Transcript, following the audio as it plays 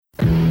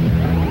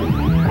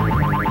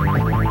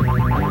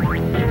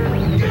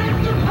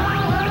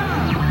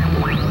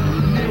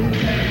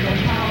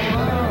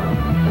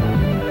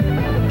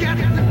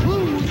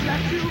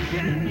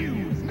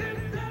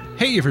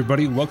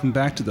everybody. Welcome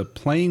back to the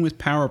Playing with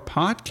Power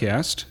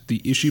podcast,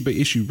 the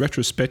issue-by-issue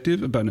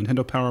retrospective about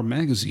Nintendo Power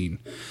Magazine.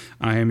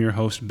 I am your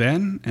host,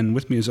 Ben, and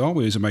with me as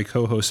always are my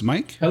co-hosts,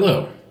 Mike.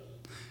 Hello.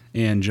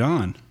 And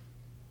John.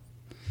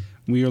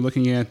 We are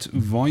looking at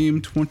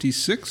Volume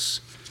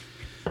 26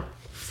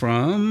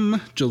 from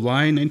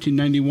July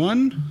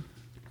 1991.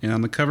 And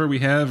on the cover we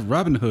have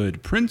Robin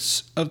Hood,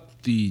 Prince of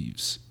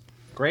Thieves.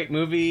 Great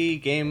movie,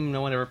 game no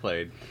one ever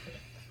played.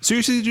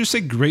 Seriously, did you say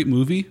great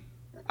movie?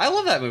 I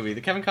love that movie,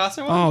 the Kevin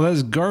Costner one. Oh, that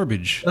is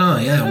garbage. Oh,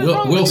 yeah.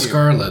 Will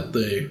Scarlett,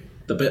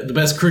 the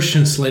best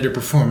Christian Slater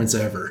performance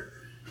ever.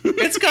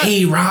 It's got...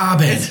 Hey,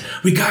 Robin,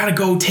 we gotta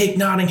go take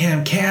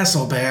Nottingham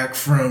Castle back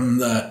from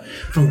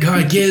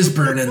Guy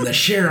Gisborne and the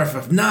Sheriff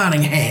of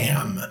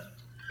Nottingham.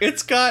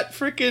 It's got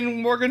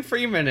freaking Morgan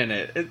Freeman in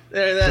it.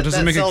 That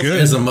doesn't make it good.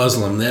 As a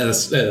Muslim,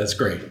 that's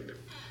great.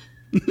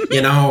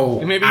 You know,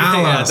 Maybe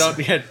Allah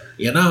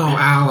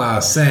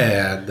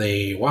said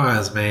the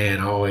wise man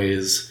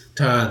always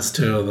turns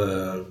to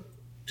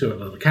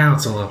the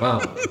council of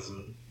others.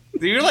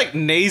 You're like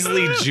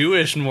nasally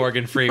Jewish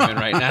Morgan Freeman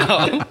right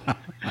now.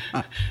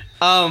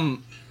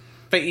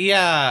 But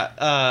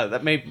yeah,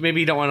 that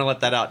maybe you don't want to let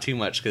that out too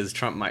much because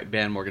Trump might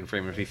ban Morgan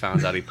Freeman if he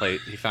finds out he plays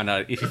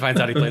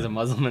a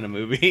Muslim in a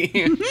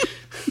movie.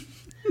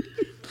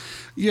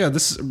 Yeah,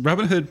 this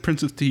Robin Hood,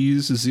 Prince of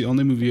Thieves is the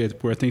only movie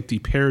where I think the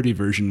parody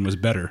version was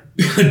better.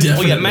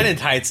 Well, yeah, Men in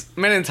Tights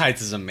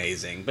is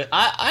amazing, but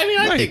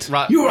I think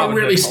you are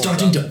really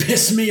starting to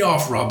piss me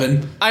off,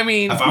 Robin. I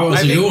mean, if I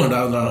was you, and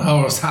I don't know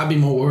how else, I'd be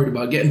more worried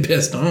about getting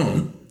pissed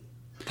on.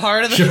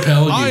 Part of the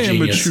Chappelle, you I genius.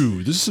 am a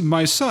Chew. This is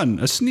my son,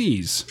 a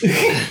sneeze.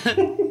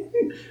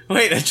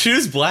 Wait, a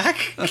Chew's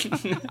black?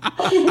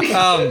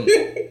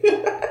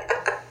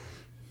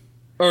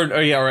 Or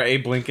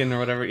Abe Lincoln or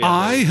whatever. Yeah,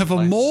 I have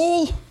a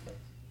mole.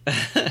 You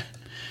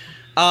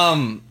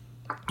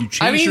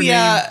changed your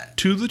name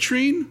to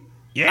Latrine?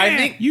 Yeah, I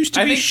think used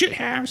to be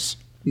Shithouse.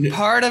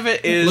 Part of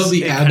it is love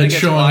the Abbott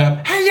showing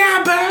up. Hey,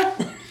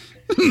 Abbott!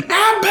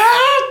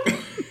 Abbott!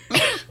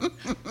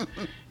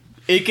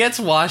 It gets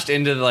washed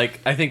into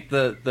I think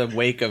the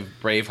wake of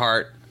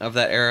Braveheart of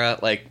that era.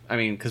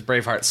 Because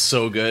Braveheart's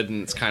so good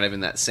and it's kind of in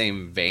that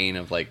same vein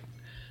of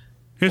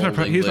Here's my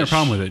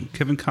problem with it.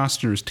 Kevin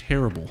Costner is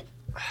terrible.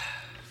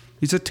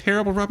 He's a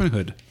terrible Robin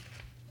Hood.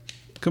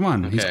 Come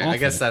on, he's awful. I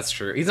guess that's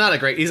true. He's not a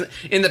great. He's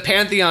in the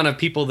pantheon of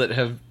people that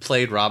have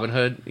played Robin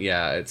Hood.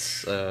 Yeah,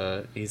 it's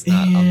he's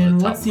not. And on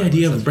the top what's the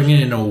idea of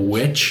bringing in a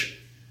witch?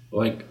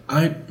 To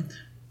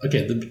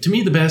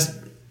me the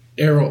best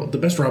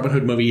Robin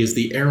Hood movie is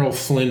the Errol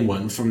Flynn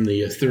one from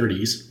the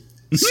 30s,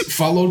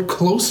 followed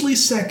closely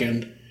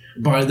second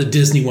by the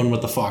Disney one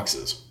with the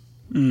foxes.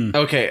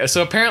 Okay,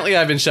 so apparently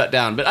I've been shut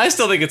down, but I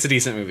still think it's a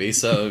decent movie,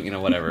 so,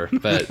 whatever.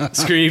 But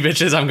screw you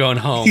bitches, I'm going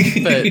home.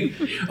 But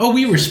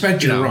we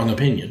respect your wrong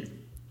opinion.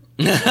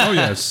 Oh,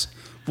 yes.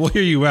 We'll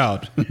hear you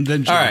out,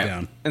 then shut you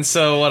down. And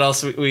so what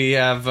else? We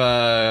have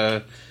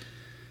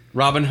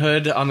Robin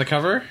Hood on the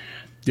cover.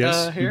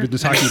 Yes, here. we've been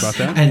talking about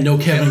that. And no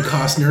Kevin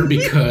Costner,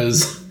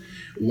 because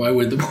why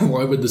would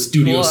the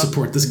studio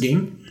support this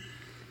game?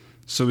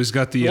 So he's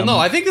got the... no,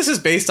 I think this is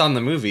based on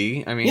the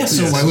movie.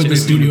 So why would the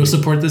studio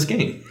support this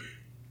game?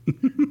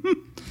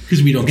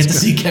 Because we don't get to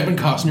see Kevin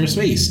Costner's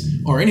face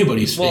or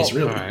anybody's face,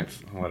 really. All right,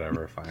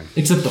 whatever, fine.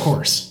 Except the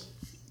horse.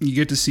 You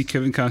get to see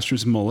Kevin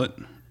Costner's mullet,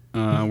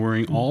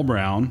 wearing all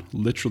brown,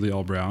 literally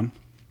all brown.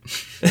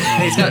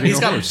 He's got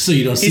so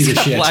you don't see the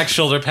shit. Black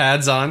shoulder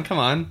pads on. Come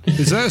on.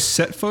 Is that a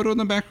set photo in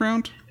the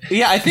background?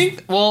 Yeah, I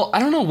think. Well, I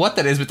don't know what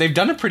that is, but they've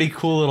done a pretty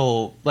cool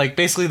little.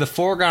 Basically, the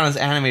foreground is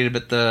animated,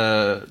 but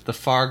the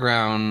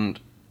foreground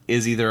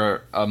is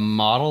either a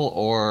model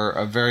or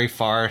a very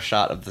far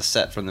shot of the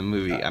set from the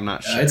movie. I'm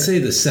not sure. I'd say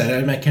the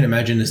set. I can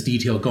imagine this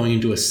detail going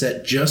into a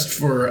set just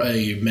for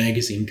a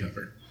magazine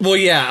cover. Well,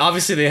 yeah,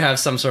 obviously they have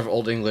some sort of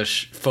Old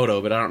English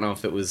photo, but I don't know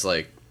if it was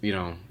I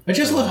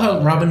just love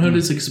how Robin Hood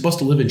is supposed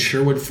to live in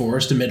Sherwood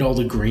Forest amid all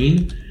the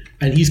green,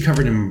 and he's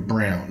covered in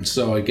brown.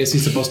 So I guess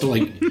he's supposed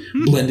to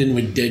blend in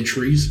with dead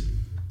trees.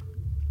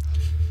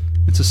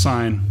 It's a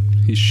sign.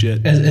 He's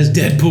shit. As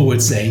Deadpool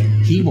would say,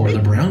 he wore the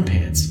brown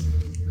pants.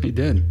 He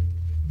did.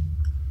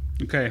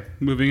 Okay,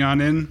 moving on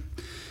in.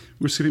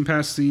 We're skipping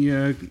past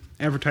the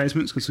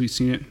advertisements because we've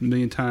seen it a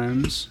million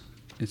times.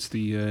 It's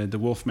the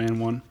Wolfman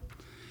one.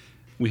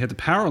 We have the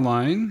power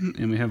line,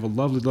 and we have a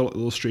lovely little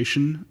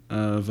illustration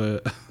of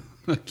a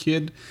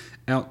kid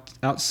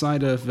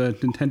outside of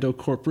Nintendo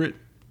corporate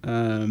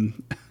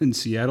in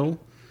Seattle.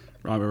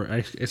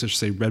 I guess I should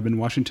say Redmond,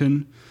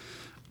 Washington,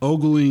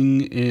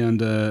 ogling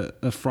and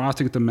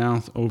frothing at the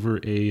mouth over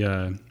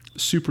a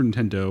Super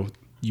Nintendo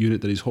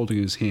unit that he's holding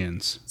in his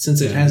hands.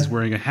 He's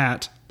wearing a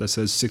hat that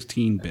says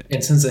 16-bit.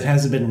 And since it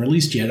hasn't been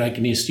released yet, I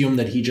can assume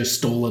that he just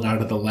stole it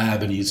out of the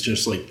lab and he's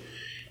just like,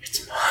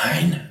 it's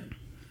mine.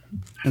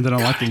 And then I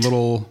like the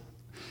little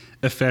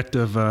effect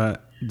of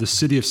the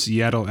city of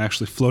Seattle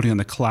actually floating on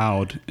the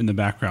cloud in the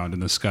background in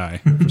the sky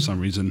for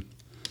some reason.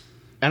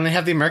 And they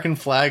have the American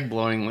flag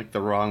blowing the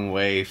wrong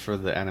way for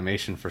the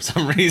animation for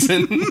some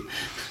reason.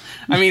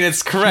 I mean,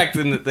 it's correct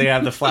in that they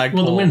have the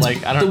flagpole. Well, the wind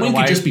I don't know wind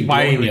why. could just be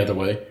why blowing the other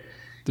way.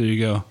 There you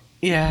go.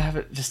 Yeah,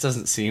 but it just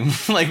doesn't seem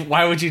like.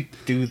 Why would you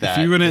do that?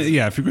 If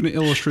you're gonna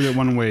illustrate it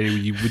one way,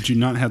 would you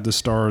not have the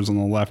stars on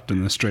the left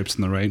and the stripes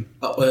on the right?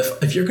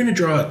 If you're gonna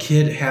draw a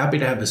kid happy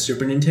to have a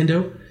Super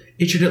Nintendo,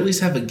 it should at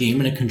least have a game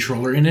and a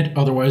controller in it.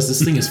 Otherwise,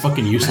 this thing is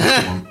fucking useless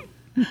to him.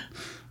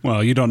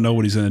 Well, you don't know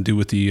what he's gonna do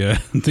with the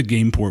the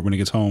game port when he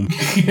gets home.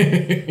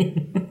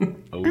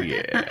 Oh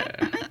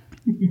yeah.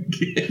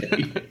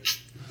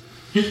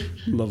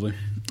 Lovely.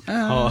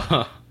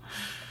 Oh.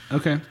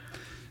 Okay.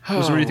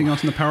 Was there anything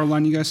else in the power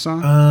line you guys saw?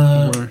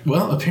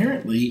 Well,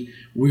 apparently,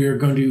 we're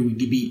going to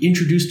be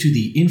introduced to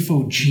the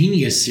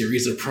Infogenius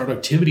series of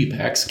productivity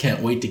packs.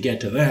 Can't wait to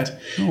get to that.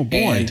 Oh, boy.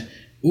 And,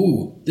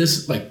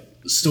 this,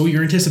 stow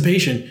your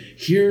anticipation.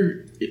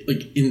 Here,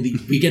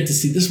 we get to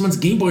see this month's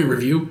Game Boy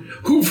review.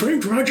 Who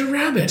Framed Roger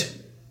Rabbit?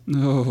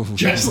 No.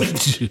 Just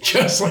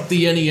like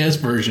the NES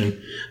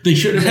version. They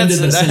should have ended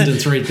the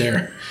sentence right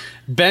there.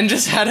 Ben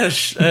just had a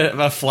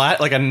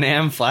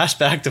NAM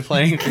flashback to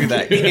playing through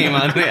that game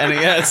on the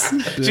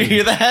NES. Did you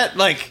hear that?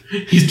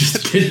 He's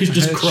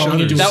just crawling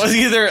into. That was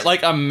either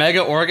a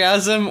mega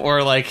orgasm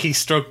or he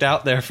stroked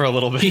out there for a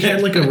little bit. He had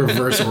a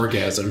reverse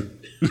orgasm.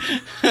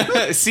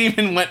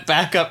 Semen went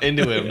back up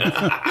into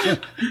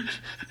him.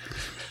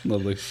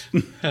 Lovely.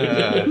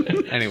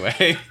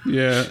 Anyway.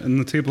 Yeah, in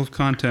the table of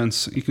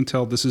contents, you can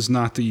tell this is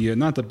not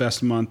the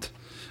best month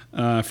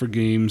for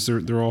games.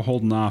 They're all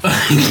holding off.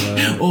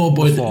 Oh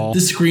boy,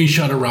 this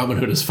screenshot of Robin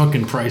Hood is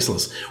fucking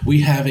priceless. We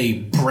have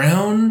a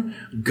brown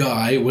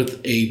guy with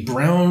a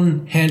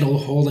brown handle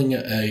holding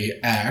a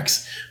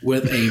axe,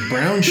 with a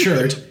brown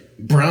shirt,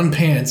 brown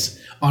pants,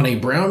 on a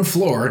brown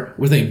floor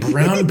with a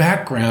brown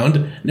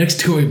background next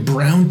to a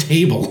brown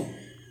table.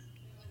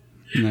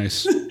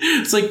 Nice.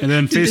 It's and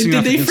then facing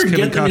off against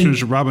Kevin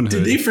Costner's Robin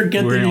Hood. Did they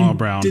forget wearing all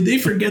brown? Did they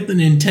forget the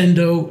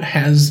Nintendo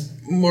has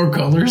more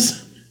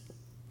colors?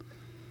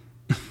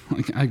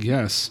 I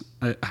guess.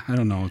 I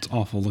don't know. It's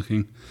awful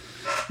looking.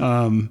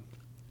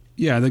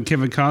 Yeah, then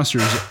Kevin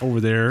Costner's over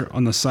there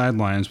on the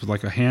sidelines with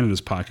a hand in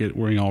his pocket,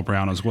 wearing all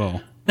brown as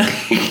well.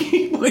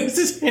 Why is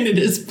his hand in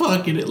his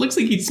pocket? It looks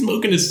like he's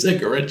smoking a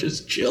cigarette,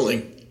 just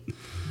chilling.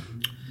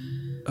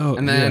 Oh,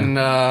 and then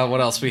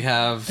what else we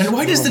have? And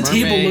why does the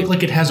table look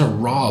like it has a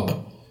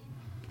rob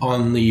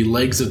on the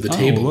legs of the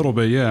table? A little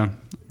bit, yeah.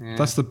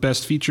 That's the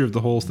best feature of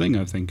the whole thing,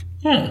 I think.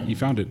 Yeah. You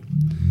found it.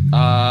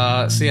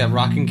 So yeah,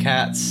 Rockin'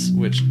 Cats,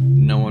 which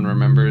no one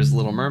remembers.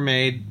 Little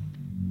Mermaid,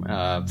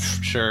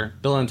 sure.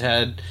 Bill and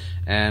Ted,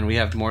 and we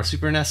have more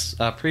Super NES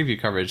preview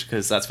coverage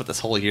because that's what this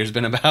whole year's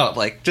been about.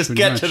 Just Pretty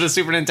get much. To the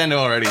Super Nintendo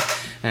already.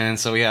 And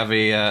so we have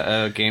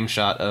a game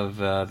shot of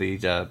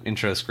the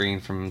intro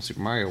screen from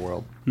Super Mario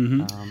World.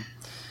 Mm-hmm.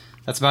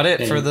 That's about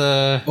it for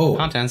the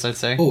contents, I'd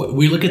say. Oh,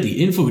 we look at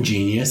the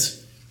Infogenius.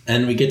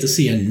 And we get to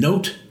see a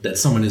note that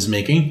someone is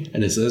making,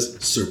 and it says,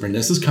 Super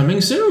NES is coming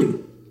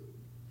soon.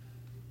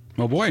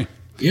 Oh, boy.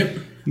 Yep.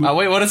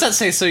 Wait, what does that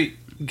say? So,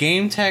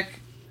 Game Tech,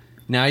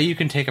 now you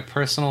can take a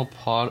personal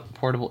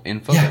portable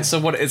info. Yeah. So,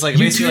 what it's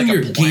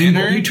basically a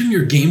planner? You turn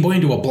your Game Boy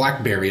into a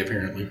BlackBerry,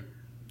 apparently.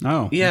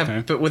 Oh, yeah,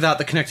 okay. But without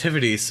the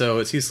connectivity, so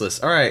it's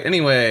useless. All right,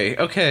 anyway,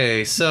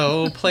 okay,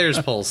 so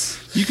Player's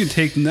Pulse. You can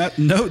take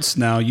notes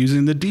now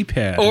using the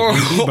D-pad. Or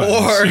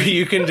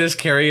you can just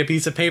carry a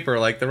piece of paper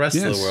like the rest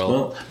of the world.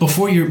 Well,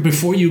 before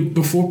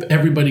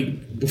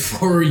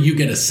you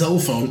get a cell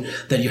phone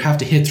that you have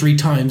to hit 3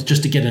 times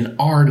just to get an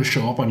R to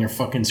show up on your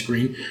fucking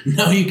screen,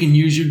 now you can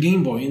use your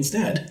Game Boy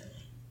instead.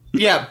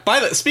 Yeah,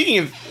 speaking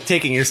of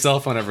taking your cell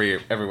phone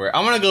everywhere,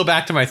 I'm going to go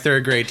back to my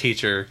 3rd grade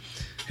teacher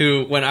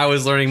who, when I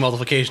was learning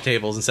multiplication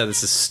tables and said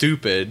this is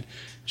stupid,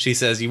 she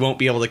says you won't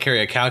be able to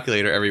carry a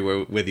calculator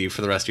everywhere with you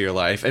for the rest of your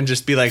life, and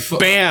just be like,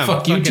 bam,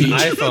 fucking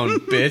iPhone,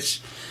 bitch.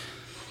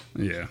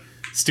 Yeah.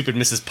 Stupid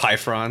Mrs.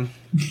 Pyfron.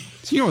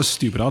 So you know what's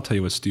stupid? I'll tell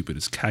you what's stupid.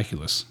 It's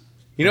calculus.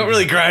 You know what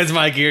really grinds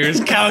my gears?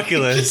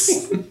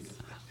 Calculus.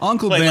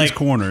 Uncle Ben's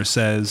Corner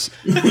says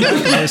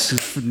calculus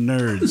is for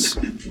nerds.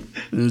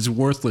 And it's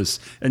worthless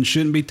and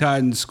shouldn't be taught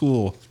in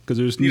school because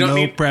there's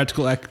no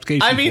practical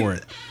application for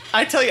it.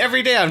 I tell you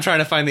every day I'm trying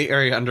to find the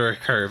area under a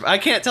curve. I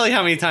can't tell you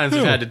how many times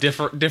we've had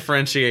to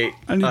differentiate.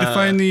 I need to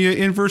find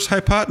the inverse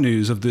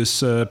hypotenuse of this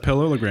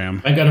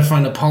parallelogram. I gotta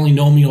find a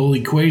polynomial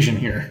equation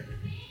here.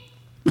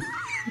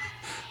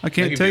 I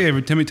can't tell you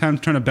every time I'm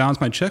trying to balance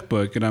my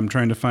checkbook and I'm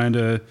trying to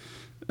find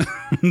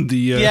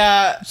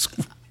yeah.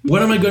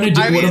 What am I going to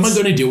do? What am I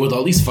going to do with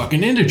all these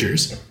fucking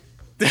integers?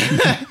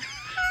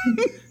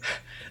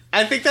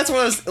 I think that's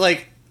one of those,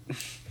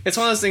 it's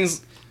one of those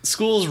things.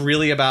 School's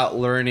really about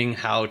learning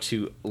how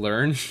to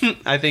learn.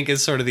 I think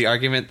is sort of the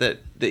argument that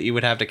you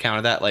would have to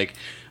counter that.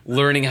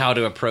 Learning how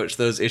to approach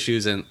those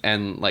issues and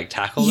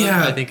tackle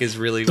them. I think is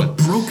really the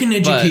broken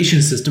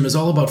education system is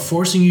all about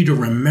forcing you to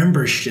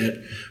remember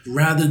shit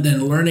rather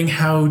than learning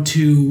how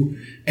to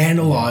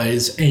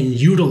analyze and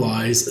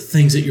utilize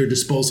things at your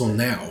disposal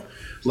now.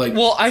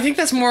 Well, I think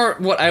that's more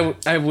what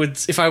I would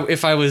if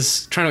I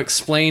was trying to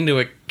explain to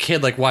a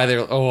kid why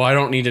they're I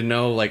don't need to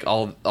know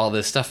all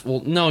this stuff.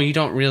 Well, no, you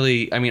don't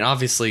really. I mean,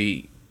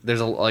 obviously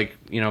there's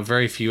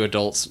very few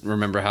adults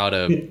remember how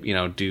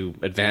to do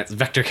advanced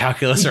vector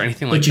calculus or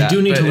anything like that. But you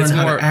do need to learn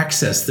how to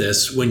access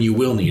this when you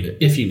will need it,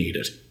 if you need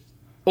it.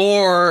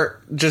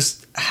 Or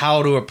just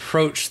how to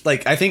approach,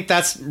 I think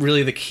that's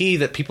really the key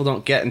that people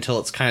don't get until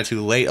it's kind of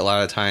too late a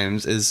lot of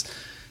times, is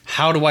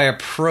how do I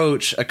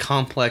approach a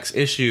complex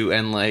issue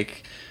and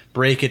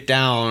break it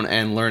down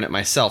and learn it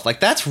myself.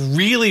 That's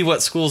really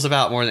what school's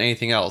about more than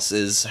anything else,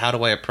 is how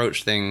do I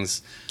approach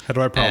things. How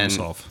do I problem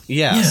solve?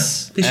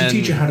 Yes. Yeah, they should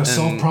teach you how to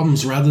solve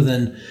problems rather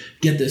than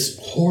get this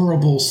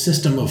horrible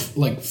system of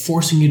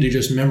forcing you to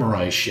just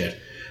memorize shit.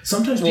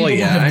 Sometimes people don't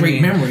have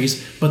great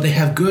memories, but they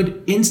have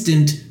good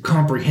instant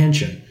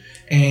comprehension.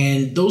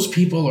 And those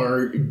people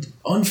are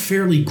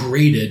unfairly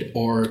graded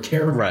or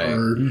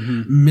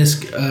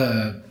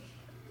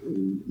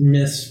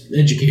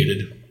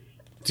miseducated.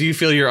 Do you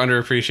feel you're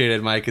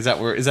underappreciated, Mike? Is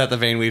that the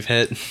vein we've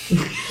hit?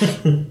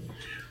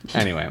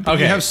 Anyway,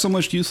 okay. You have so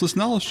much useless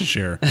knowledge to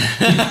share.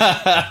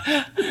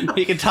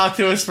 You can talk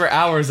to us for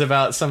hours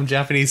about some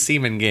Japanese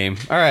seaman game.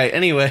 All right,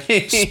 anyway.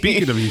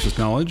 Speaking of useless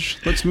knowledge,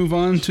 let's move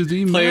on to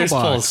the Player's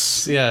mailbox.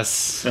 Pulse, yes.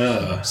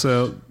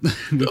 So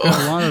we've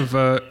got a lot of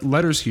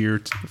letters here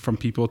from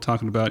people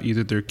talking about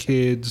either their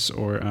kids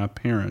or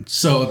parents.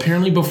 So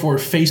apparently before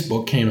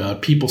Facebook came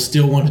out, people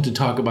still wanted to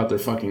talk about their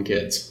fucking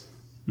kids.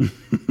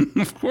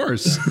 Of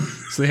course.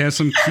 So they have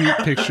some cute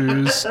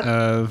pictures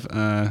of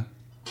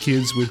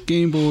kids with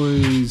Game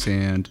Boys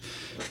and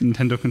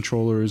Nintendo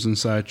controllers and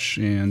such,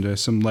 and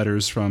some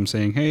letters from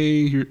saying,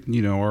 hey,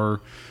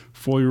 our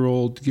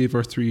 4-year-old gave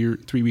our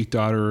 3-week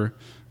daughter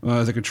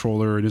the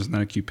controller, and isn't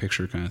that a cute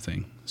picture kind of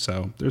thing.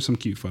 So there's some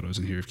cute photos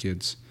in here of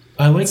kids.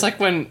 It's like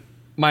when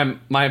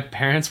my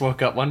parents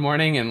woke up one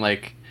morning and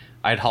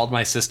I'd hauled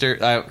my sister,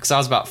 because I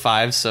was about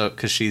 5, so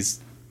because she's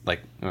 5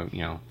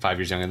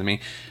 years younger than me.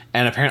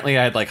 And apparently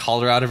I had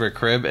hauled her out of her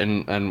crib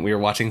and we were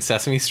watching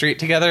Sesame Street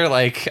together.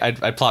 I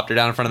plopped her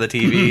down in front of the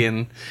TV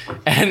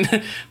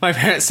and my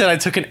parents said I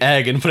took an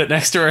egg and put it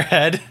next to her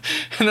head.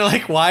 And they're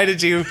like, why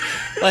did you,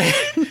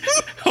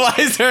 why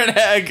is there an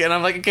egg? And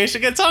I'm like, in case she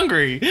gets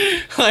hungry.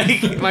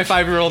 My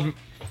 5-year-old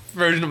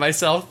version of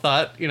myself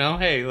thought,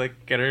 hey,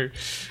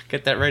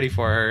 get that ready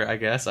for her, I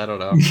guess. I don't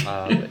know.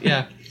 But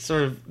yeah.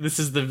 Sort of, this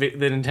is the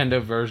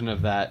Nintendo version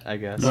of that, I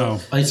guess.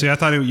 Oh, I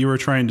thought you were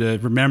trying to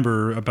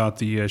remember about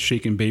the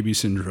shaken baby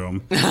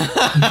syndrome,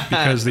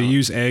 because they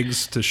use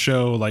eggs to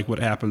show what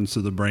happens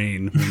to the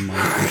brain when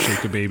you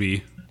shake a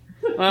baby.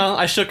 Well,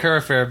 I shook her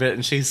a fair bit,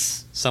 and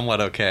she's somewhat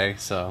okay.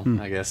 So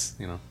I guess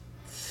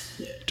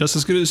just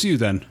as good as you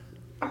then.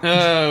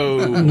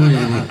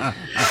 Oh.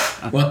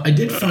 Well, I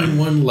did find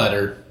one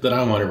letter that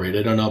I want to read.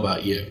 I don't know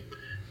about you.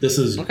 This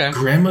is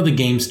Grandma the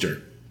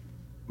Gamester.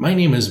 My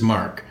name is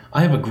Mark.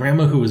 I have a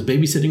grandma who was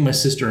babysitting my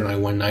sister and I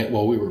one night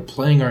while we were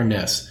playing our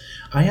NES.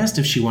 I asked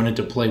if she wanted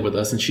to play with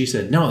us, and she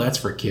said, no, that's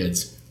for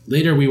kids.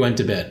 Later, we went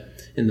to bed.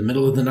 In the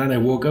middle of the night, I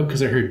woke up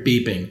because I heard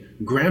beeping.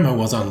 Grandma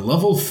was on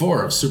level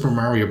 4 of Super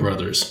Mario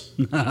Brothers.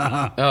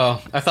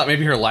 Oh, I thought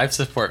maybe her life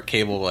support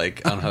cable,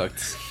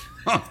 unhooked.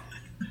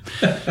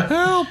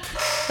 Help!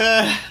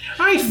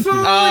 I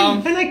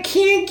fallen and I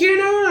can't get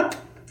up!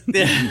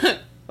 Yeah,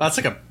 that's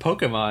like a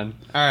Pokemon.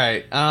 All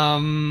right,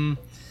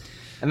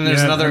 and then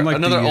there's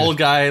another old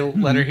guy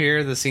letter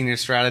here, the senior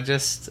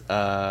strategist.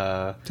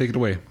 Take it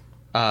away.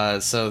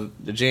 So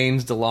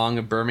James DeLong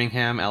of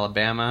Birmingham,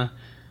 Alabama,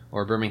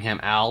 or Birmingham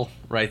Al,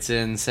 writes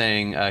in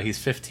saying he's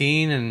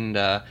 15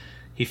 and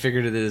he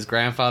figured that his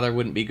grandfather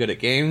wouldn't be good at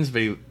games,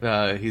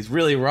 but he's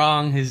really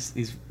wrong.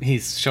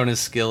 He's shown his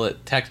skill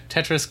at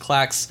Tetris,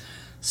 Clax,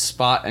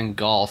 Spot, and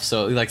golf.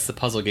 So he likes the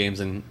puzzle games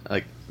and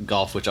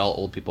golf, which all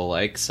old people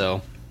like.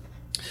 So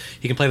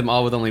he can play them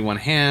all with only one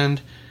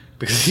hand.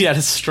 Because he had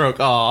a stroke.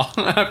 Oh,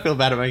 I feel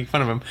bad about making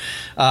fun of him.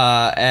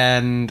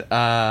 And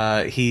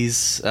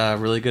he's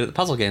really good at the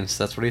puzzle games.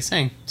 That's what he's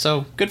saying.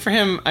 So good for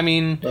him. I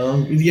mean,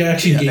 the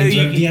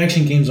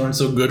action games aren't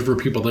so good for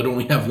people that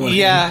only have one.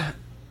 Yeah, hand.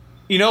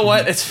 You know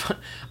what?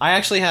 I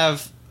actually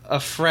have a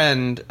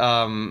friend.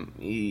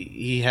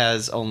 He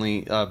has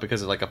only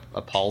because of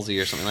a palsy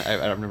or something.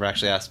 I've never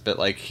actually asked, but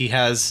he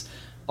has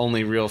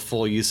only real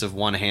full use of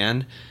one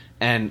hand.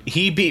 And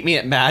he beat me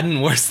at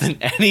Madden worse than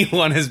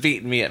anyone has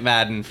beaten me at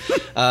Madden.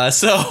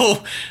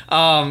 So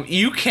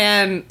you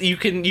can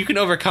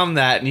overcome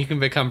that, and you can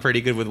become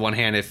pretty good with one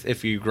hand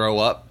if you grow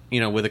up,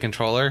 with a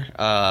controller.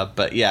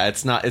 But yeah,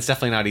 it's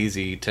definitely not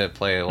easy to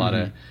play a lot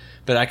of.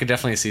 But I could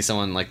definitely see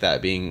someone like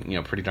that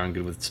being pretty darn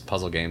good with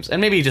puzzle games,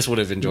 and maybe he just would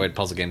have enjoyed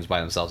puzzle games by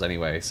themselves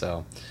anyway.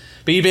 So.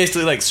 But you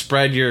basically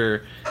spread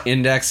your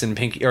index and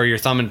pinky, or your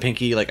thumb and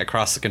pinky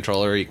across the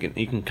controller. You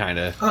can kind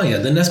of. Oh yeah,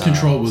 the NES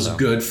control was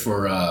good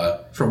for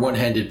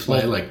one-handed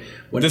play.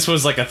 This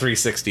was a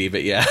 360,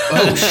 but yeah.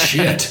 Oh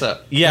shit! So,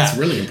 yeah, that's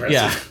really impressive.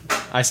 Yeah,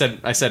 I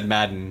said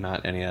Madden,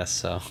 not NES.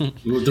 So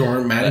there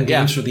weren't Madden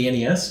games for the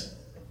NES.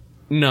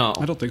 No,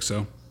 I don't think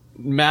so.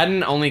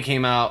 Madden only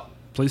came out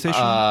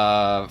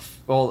PlayStation?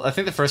 Well, I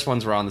think the first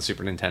ones were on the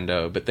Super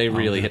Nintendo, but they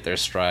really hit their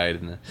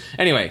stride.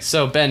 Anyway,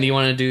 so Ben, do you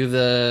want to do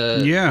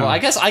the? Yeah. Well, I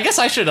guess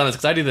I should have done this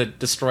because I do the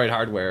destroyed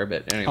hardware.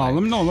 But anyway. Oh,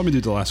 let me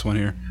do the last one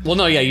here. Well,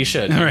 no, yeah, you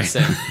should. All right.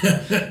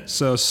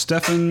 So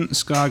Stefan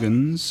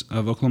Scoggins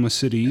of Oklahoma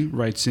City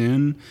writes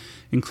in,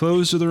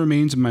 enclosed are the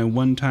remains of my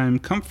one-time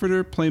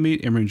comforter,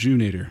 playmate, and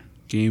rejuvenator,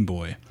 Game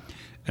Boy.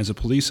 As a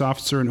police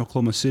officer in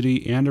Oklahoma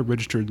City and a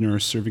registered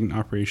nurse serving in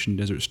Operation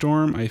Desert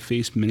Storm, I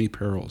faced many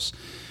perils.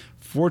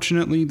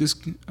 Fortunately, this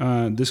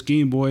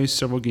Game Boy,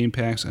 several game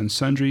packs, and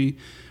sundry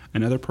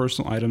and other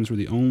personal items were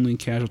the only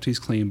casualties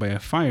claimed by a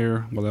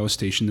fire while I was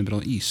stationed in the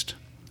Middle East.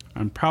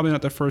 I'm probably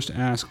not the first to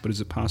ask, but is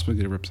it possible to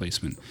get a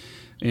replacement?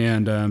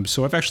 And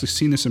so I've actually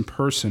seen this in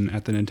person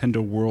at the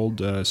Nintendo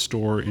World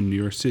store in New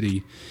York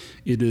City.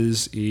 It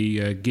is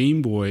a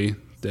Game Boy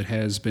that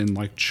has been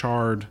like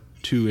charred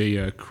to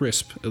a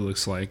crisp, it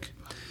looks like,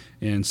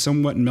 and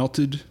somewhat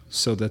melted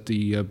so that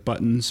the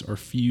buttons are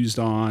fused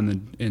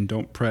on and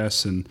don't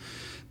press, and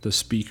the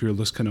speaker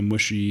looks kind of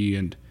mushy,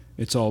 and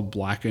it's all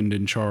blackened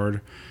and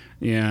charred.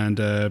 And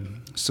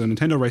so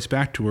Nintendo writes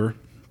back to her,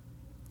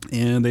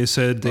 and they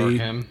said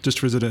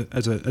just as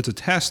a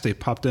test, they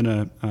popped in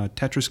a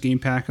Tetris game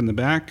pack in the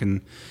back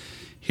and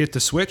hit the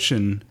switch,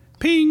 and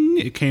ping,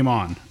 it came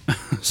on.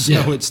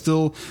 So it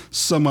still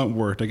somewhat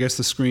worked. I guess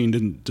the screen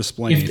didn't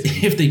display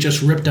anything. If they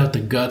just ripped out the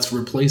guts,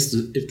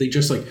 if they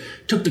just like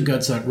took the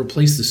guts out,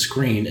 replaced the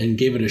screen, and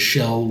gave it a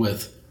shell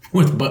with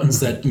buttons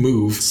that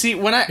move. See,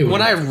 when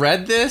I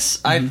read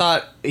this, I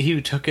thought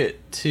he took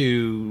it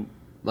to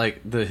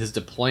like his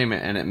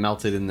deployment and it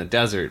melted in the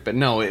desert. But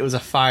no, it was a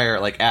fire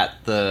like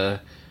at the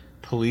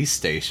police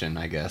station,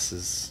 I guess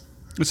is.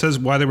 It says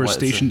why they were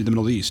stationed in the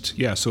Middle East.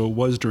 Yeah, so it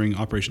was during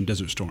Operation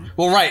Desert Storm.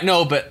 Well, right,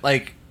 no, but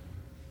like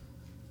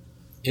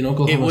in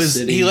Oklahoma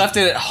City, he left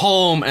it at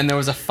home, and there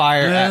was a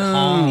fire at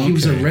home. He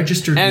was a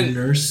registered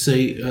nurse,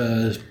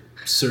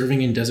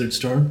 serving in Desert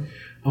Storm.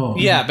 Oh,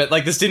 yeah, but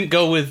like this didn't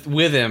go with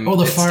him. Oh,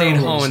 the fire stayed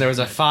home, and there was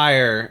a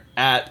fire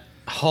at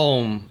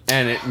home,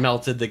 and it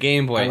melted the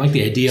Game Boy. I like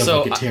the idea of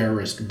like a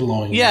terrorist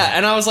blowing. Yeah,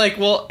 and I was like,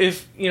 well,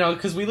 if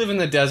because we live in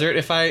the desert,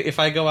 if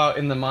I go out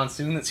in the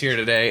monsoon that's here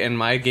today and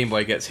my Game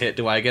Boy gets hit,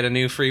 do I get a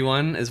new free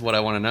one? Is what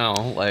I want to know.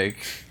 Like,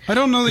 I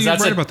don't know that you're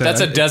right about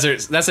that.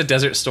 That's a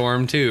desert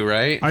storm too,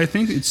 right? I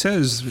think it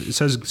says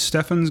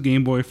Stefan's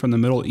Game Boy from the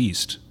Middle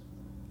East.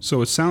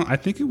 So I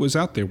think it was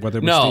out there where they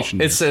were stationed.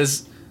 No, it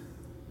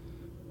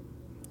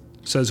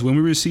says when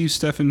we received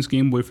Stefan's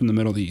Game Boy from the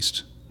Middle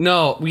East.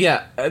 No,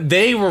 yeah,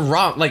 they were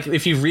wrong. Like,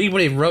 if you read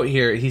what he wrote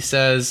here, he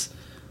says,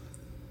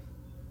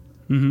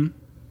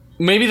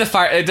 maybe the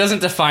fire. It doesn't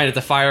define it.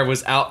 The fire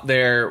was out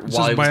there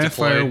while he was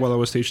deployed. Fire while I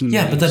was stationed in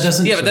the Middle but that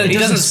doesn't. Yeah, but then he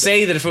doesn't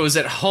say that if it was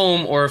at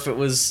home or if it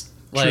was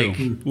like.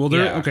 True. Well,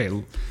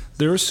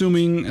 they're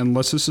assuming, and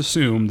let's just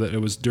assume that it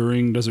was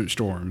during Desert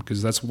Storm,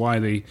 because that's why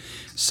they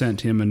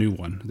sent him a new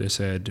one. They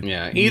said,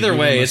 either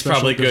way, it's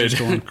probably good.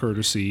 Storm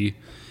courtesy.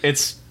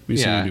 We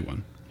sent a new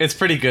one. It's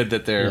pretty good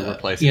that they're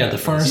replacing. Yeah, the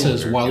fire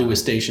says while he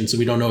was stationed, so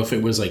we don't know if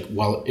it was like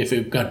if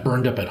it got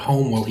burned up at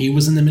home while he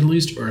was in the Middle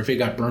East, or if it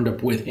got burned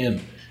up with him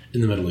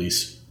in the Middle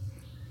East.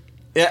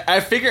 Yeah,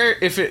 I figure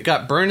if it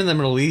got burned in the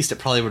Middle East, it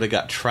probably would have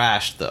got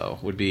trashed. Though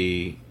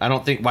I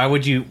don't think. Why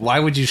would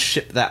you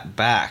ship that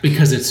back?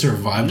 Because it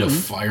survived a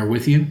fire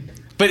with you.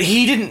 But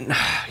he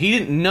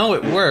didn't know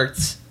it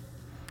worked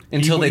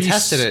until they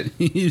tested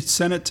it. He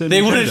sent it to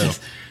Nintendo.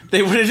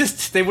 They would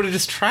have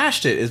just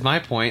trashed it. Is my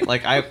point?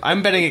 Like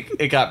I'm betting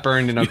it got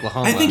burned in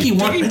Oklahoma. I think he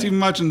wanted too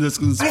much in this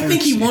conspiracy. I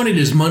think he wanted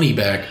his money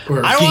back.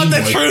 I want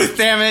the truth,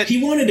 damn it.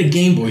 He wanted a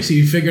Game Boy, so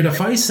he figured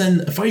if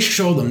I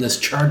show them this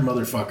charred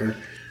motherfucker,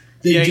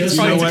 they just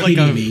like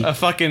a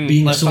fucking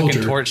being a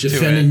soldier, torch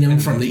defending them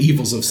from the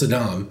evils of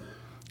Saddam.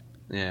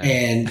 Yeah.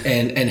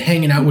 And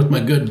hanging out with my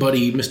good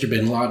buddy Mr.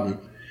 Bin Laden.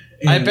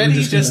 And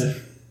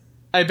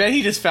I bet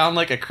he just found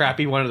like a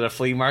crappy one at a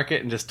flea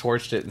market and just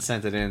torched it and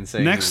sent it in.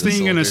 Saying next thing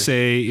you're going to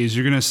say is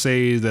you're going to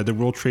say that the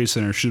World Trade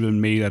Center should have been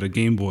made out of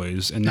Game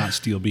Boys and not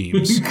steel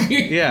beams.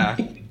 Yeah.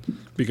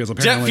 Because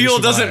apparently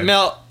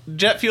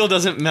Jet fuel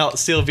doesn't melt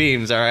steel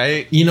beams, all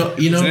right? You know,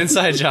 it's an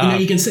inside job.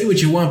 You can say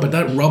what you want, but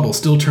that rubble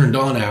still turned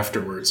on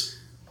afterwards.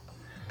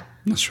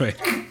 That's right.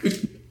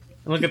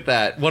 Look at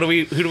that.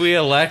 Who do we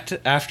elect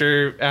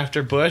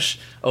after Bush?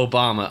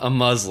 Obama, a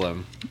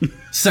Muslim.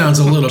 Sounds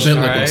a little bit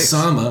like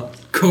Osama.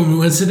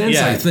 Coincidence?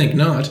 Yeah. I think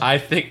not. I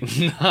think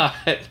not.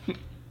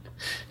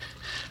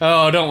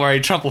 Oh, don't worry.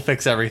 Trump will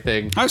fix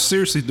everything. I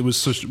seriously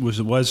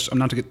was I'm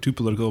not to get too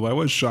political, but I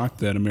was shocked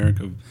that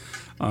America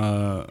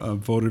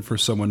voted for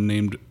someone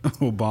named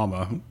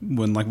Obama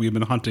when like we've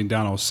been hunting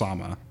down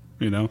Osama.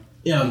 You know?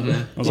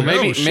 Yeah. I was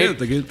maybe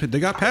they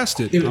got past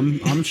it.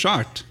 I'm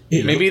shocked.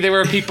 Maybe there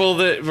were people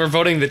that were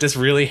voting that just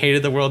really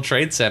hated the World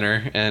Trade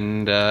Center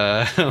and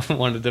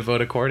wanted to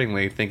vote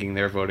accordingly, thinking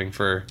they were voting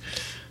for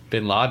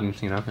Bin Laden.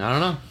 You know, I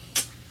don't know.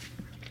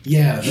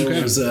 Yeah,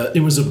 there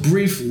was a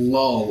brief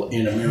lull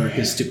in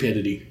America's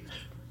stupidity.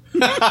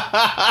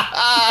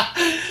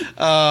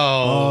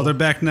 Oh, they're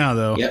back now,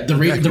 though. Yeah,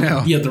 Back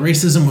now. the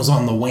racism was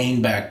on the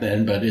wane back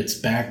then, but it's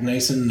back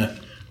nice and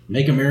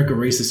make America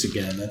racist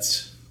again.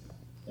 That's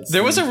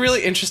There was a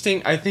really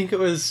interesting. I think it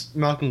was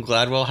Malcolm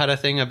Gladwell had a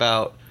thing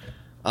about.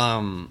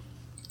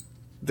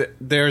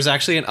 There's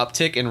actually an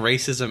uptick in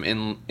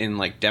racism in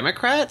like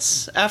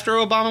Democrats after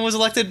Obama was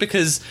elected,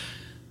 because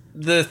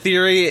the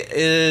theory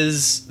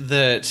is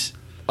that,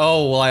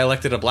 oh well, I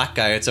elected a black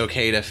guy, it's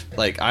okay to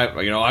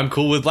I'm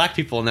cool with black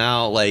people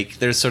now. Like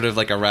there's sort of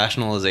like a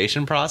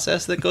rationalization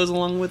process that goes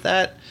along with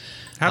that.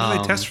 How do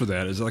they test for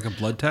that? Is it like a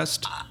blood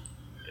test?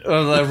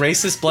 A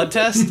racist blood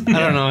test? I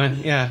don't know.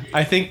 Yeah,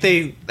 I think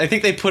they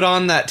put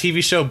on that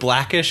TV show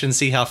Blackish and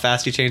see how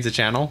fast you change the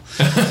channel.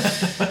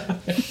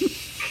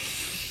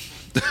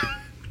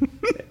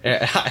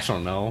 I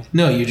don't know.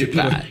 No, you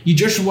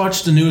just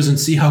watch the news and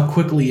see how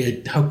quickly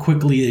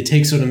it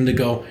takes for them to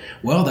go,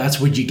 well,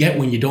 that's what you get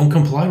when you don't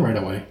comply right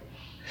away.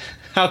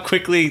 How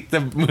quickly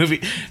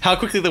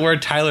the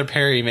word Tyler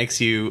Perry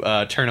makes you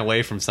turn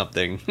away from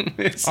something.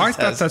 I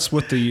thought that's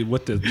what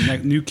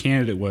the new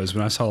candidate was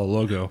when I saw the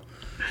logo.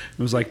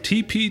 It was like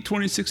TP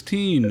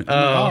 2016.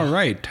 All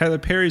right, Tyler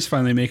Perry's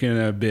finally making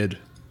a bid.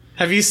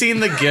 Have you seen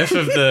the GIF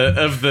of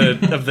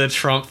the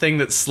Trump thing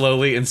that's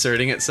slowly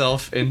inserting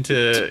itself into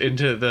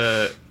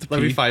the?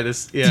 Let me find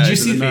this. Yeah, did you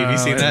see? Have you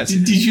seen that?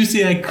 Did you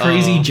see that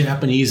crazy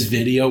Japanese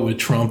video with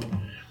Trump,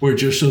 where it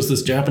just shows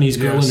this Japanese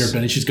girl in her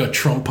bed and she's got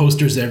Trump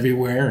posters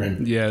everywhere?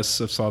 And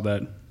yes, I saw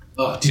that.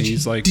 Did you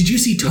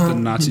see Tom with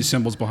the Nazi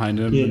symbols behind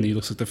him, and he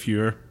looks like the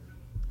Fuhrer?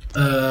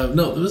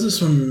 No,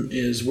 this one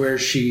is where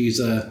she's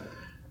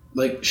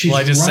she's. Well,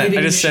 I just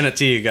sent it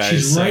to you guys.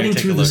 She's so riding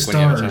through the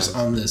stars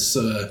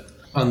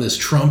on this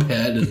Trump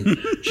head, and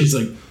she's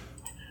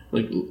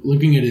like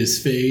looking at his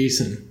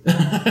face, and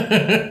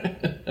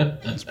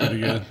that's pretty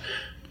good.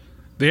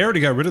 They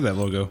already got rid of that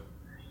logo.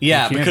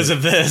 Yeah, because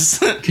of this.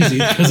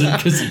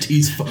 Because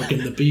he's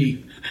fucking the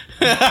P.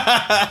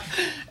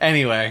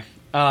 Anyway,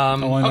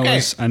 all I know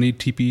is I need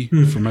TP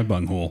for my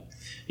bunghole.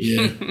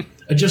 Yeah,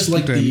 just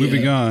like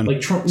moving on. Like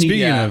Trump,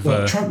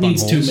 Trump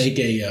needs to make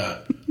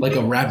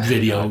a rap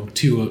video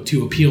to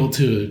appeal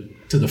to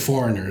the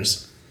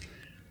foreigners,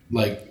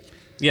 like.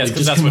 Yes,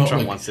 because that's what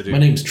Trump wants to do. My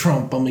name's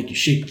Trump. I'll make you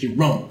shake your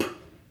rump.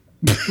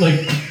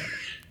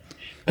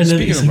 And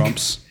speaking of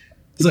rumps,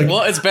 it's like,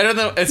 well, it's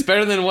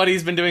better than what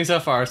he's been doing so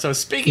far. So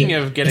speaking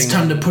of getting, it's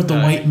time to put the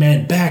white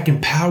man back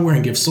in power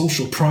and give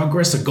social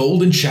progress a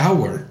golden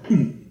shower.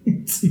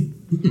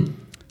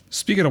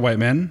 Speaking of white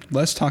men,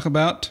 let's talk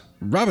about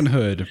Robin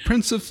Hood,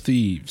 Prince of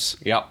Thieves.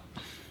 Yep.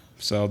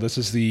 So this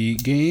is the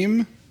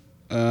game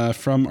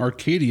from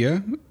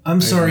Arcadia.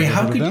 I'm sorry.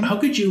 How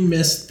could you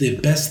miss the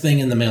best thing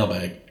in the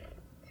mailbag?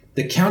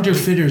 The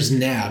counterfeiters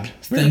nabbed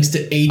thanks to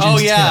agents. Oh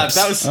yeah, tips.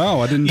 that was. Oh,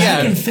 I didn't.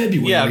 Back in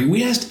February,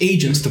 we asked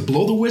agents to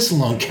blow the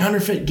whistle on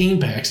counterfeit game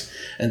packs,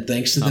 and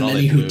thanks to the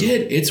many who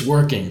did, it's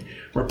working.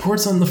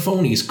 Reports on the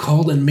phonies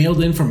called and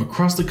mailed in from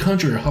across the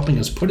country are helping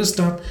us put a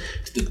stop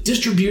to the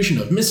distribution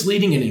of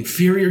misleading and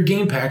inferior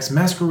game packs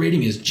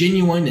masquerading as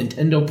genuine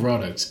Nintendo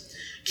products.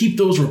 Keep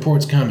those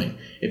reports coming.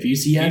 If you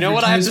see advertisements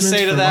what I have to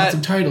say to for that? lots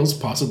of titles,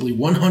 possibly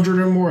 100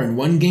 or more in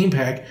one game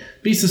pack,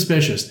 be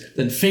suspicious.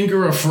 Then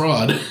finger a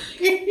fraud.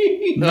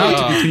 Not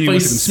to continue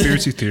with the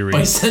conspiracy theory.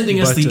 By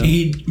sending us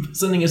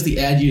the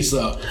ad you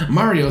saw.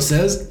 Mario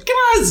says,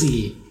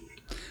 Grazie.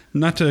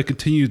 Not to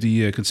continue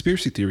the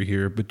conspiracy theory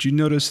here, but you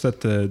notice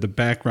that the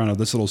background of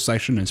this little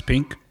section is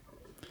pink?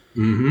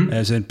 Mm-hmm.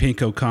 As in pink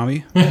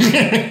Okami?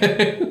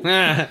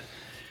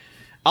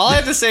 All I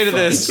have to say to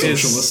this is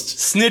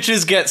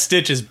snitches get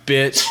stitches,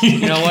 bitch.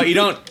 You know what? You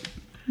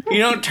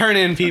don't turn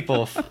in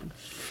people.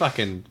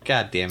 Fucking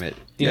goddamn it.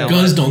 You know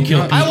guns don't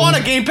kill people. I want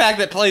a game pack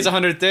that plays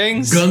 100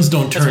 things. Guns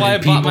don't turn in people.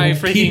 That's why I bought my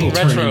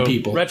freaking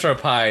people. retro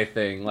pie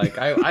thing. Like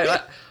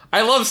I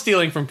love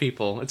stealing from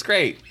people. It's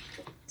great.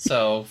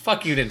 So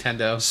fuck you,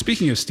 Nintendo.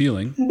 Speaking of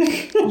stealing,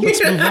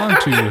 let's move on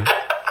to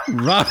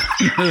Robin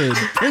Hood,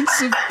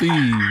 Prince of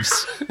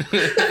Thieves.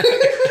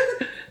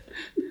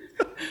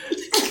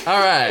 All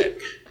right.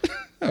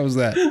 How was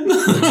that?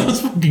 That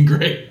was fucking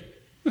great.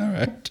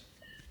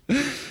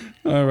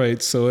 All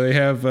right. So they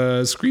have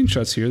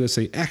screenshots here that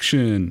say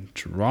action,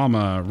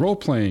 drama, role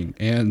playing,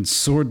 and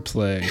sword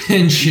play.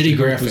 And shitty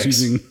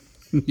graphics.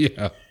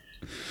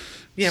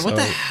 Yeah, so, what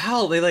the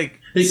hell? They like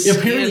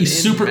apparently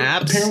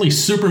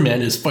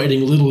Superman is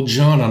fighting Little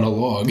John on a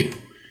log.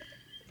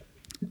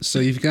 So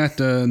you've got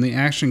in the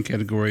action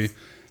category,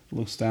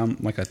 looks down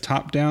like a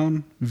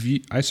top-down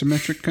view,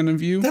 isometric kind of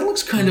view. That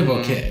looks kind of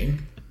okay.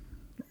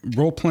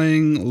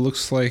 Role-playing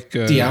looks like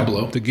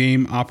Diablo. The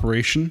game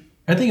Operation.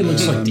 I think it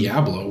looks like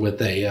Diablo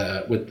with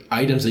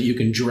items that you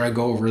can drag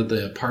over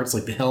the parts,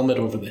 like the helmet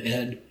over the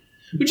head,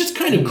 which is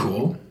kind of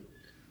cool.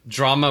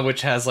 Drama,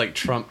 which has like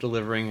Trump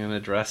delivering an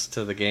address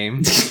to the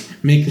game.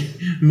 make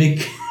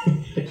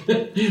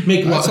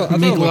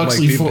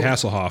Locksley Ford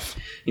Hasselhoff.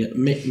 Yeah,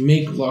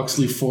 make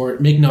Locksley Ford,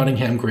 make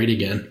Nottingham great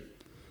again.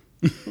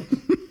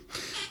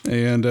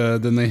 And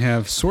then they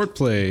have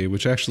swordplay,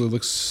 which actually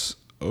looks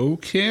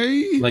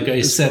okay. Like I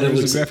as said, far it as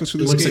looks, the graphics for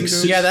it this looks game like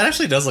goes. Yeah, that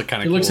actually does look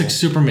kind of it cool. looks like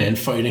Superman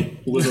fighting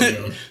Little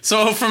Joan.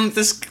 So from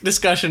this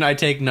discussion, I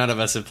take none of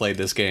us have played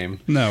this game.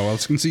 No, well, you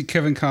can see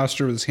Kevin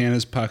Costner with his hand in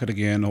his pocket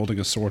again, holding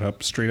a sword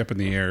up straight up in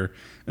the air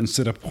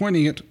instead of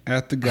pointing it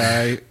at the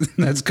guy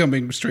that's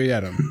coming straight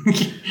at him.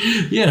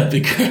 Yeah,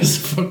 because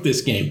fuck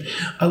this game.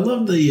 I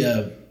love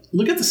the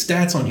look at the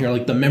stats on here,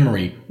 like the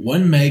memory,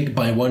 1 meg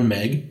by 1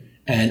 meg,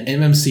 and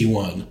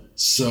MMC1.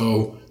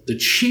 So the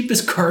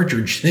cheapest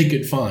cartridge they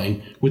could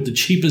find with the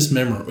cheapest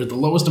memory, with the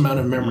lowest amount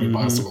of memory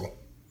possible.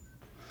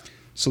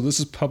 So this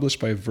is published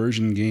by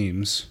Version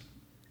Games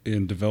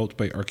and developed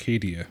by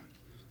Arcadia.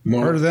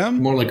 More, Heard of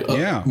them? More like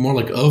Yeah. more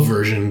like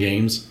version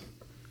games.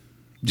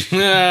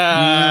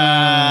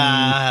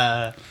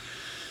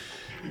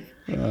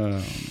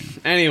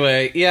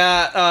 Anyway,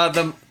 yeah,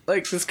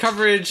 this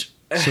coverage.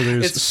 So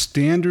there's it's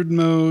standard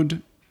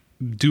mode,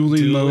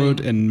 dueling mode,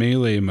 and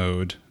melee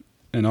mode,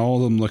 and all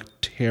of them look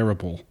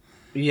terrible.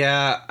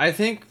 yeah. I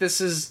think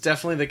this is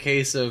definitely the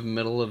case of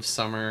middle of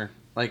summer.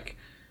 Like,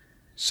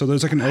 So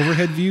there's like an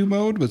overhead view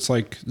mode, but it's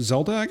like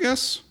Zelda, I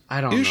guess. I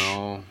don't Ish.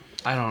 know.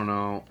 I don't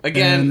know.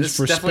 Again, And it's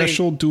for definitely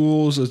special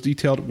duels as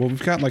detailed, well,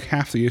 we've got like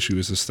half the issue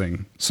is this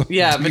thing. So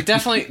yeah, but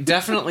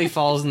definitely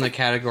falls in the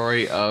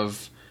category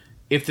of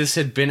if this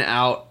had been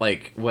out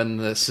like when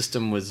the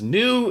system was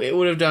new, it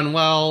would have done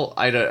well.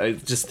 I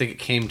just think it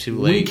came too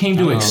late. We came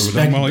to don't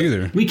expect know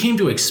either. we came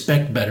to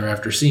expect better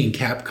after seeing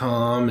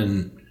Capcom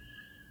and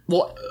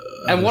Well,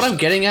 and what I'm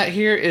getting at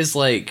here is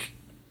like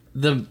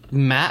the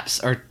maps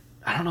are.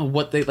 I don't know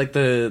what they like.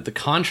 The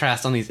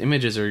contrast on these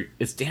images are.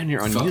 It's damn near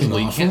Fucking unusable.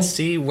 You awful. can't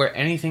see where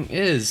anything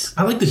is.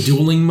 I like the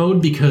dueling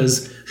mode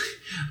because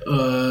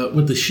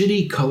with the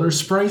shitty color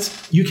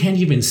sprites, you can't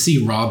even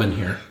see Robin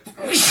here.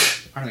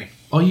 Pardon me.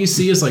 All you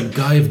see is like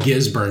Guy of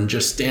Gisborne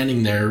just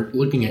standing there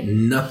looking at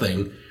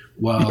nothing,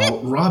 while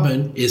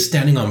Robin is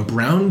standing on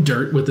brown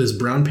dirt with his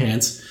brown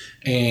pants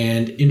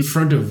and in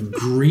front of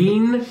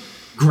green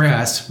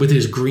grass with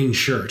his green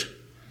shirt.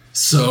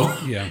 So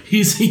Yeah.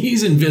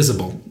 he's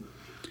invisible.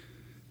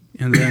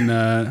 And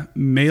then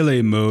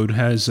melee mode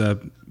has a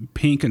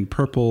pink and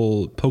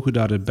purple polka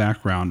dotted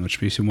background,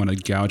 which makes me want to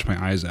gouge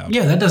my eyes out.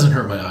 Yeah, that doesn't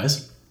hurt my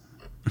eyes.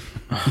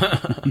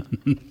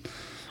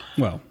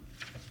 Well,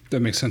 that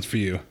makes sense for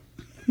you.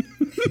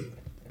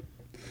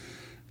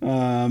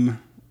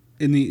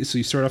 So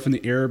you start off in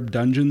the Arab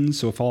dungeons,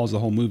 so it follows the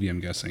whole movie, I'm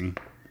guessing.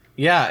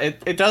 Yeah,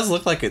 it does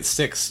look like it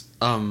sticks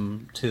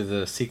to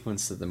the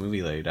sequence that the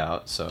movie laid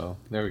out. So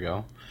there we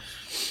go.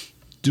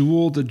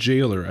 Duel the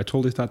Jailer. I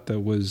totally thought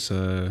that was.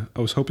 I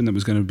was hoping that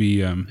was going to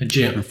be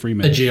Morgan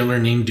Freeman. A jailer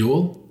named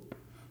Duel.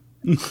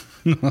 Duel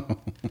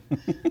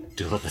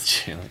the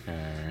Jailer. All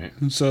right.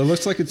 So it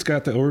looks like it's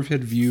got the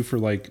overhead view for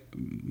like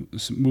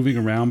moving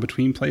around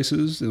between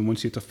places, and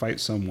once you have to fight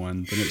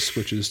someone, then it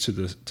switches to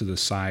the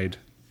side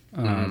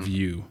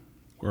view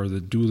or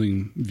the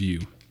dueling view,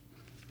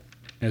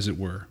 as it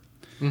were.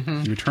 You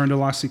return to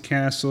Lassie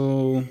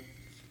Castle.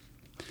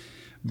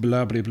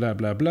 Blah blah blah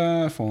blah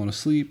blah. Falling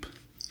asleep.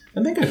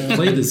 I think I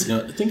played this.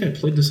 I think I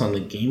played this on the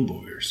Game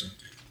Boy or something.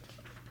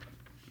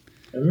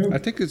 I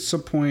think at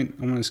some point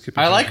I'm gonna skip.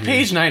 I ahead like here.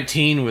 page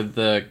 19 with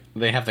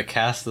they have the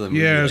cast of the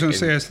movie. Yeah, I was gonna like,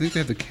 say I think they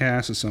have the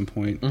cast at some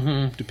point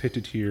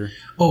depicted here.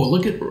 Oh,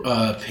 look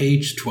at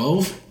page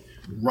 12.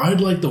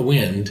 Ride Like the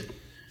Wind,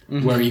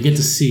 where you get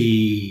to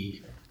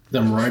see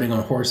them riding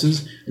on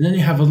horses, and then you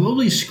have a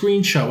lovely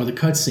screenshot with a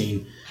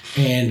cutscene,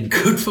 and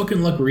good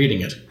fucking luck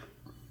reading it.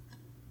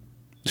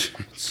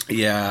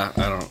 Yeah,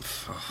 I don't.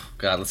 Oh,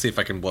 God, let's see if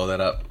I can blow that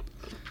up.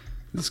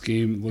 This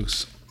game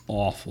looks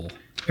awful.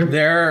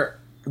 They're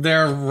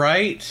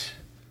right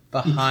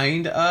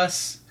behind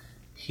us.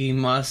 He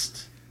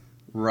must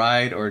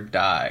ride or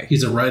die.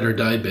 He's a ride or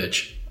die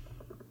bitch.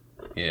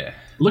 Yeah.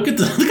 Look at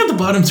the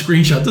bottom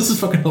screenshot. This is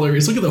fucking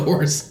hilarious. Look at the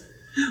horse.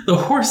 The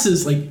horse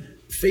is like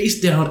face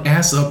down,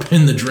 ass up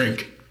in the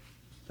drink.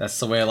 That's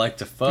the way I like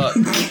to fuck.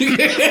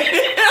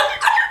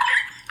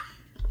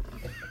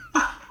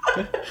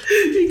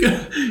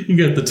 You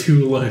got the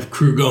 2 Live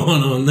crew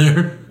going on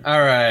there. All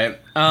right.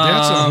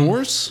 That's a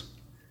horse.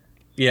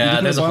 Yeah,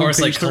 looking there's at a bottom horse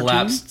like page 13?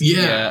 collapsed.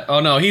 Yeah. Oh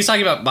no, he's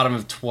talking about bottom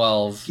of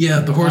 12. Yeah,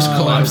 the horse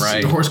collapsed.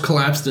 right. The horse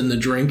collapsed in the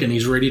drink, and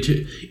he's ready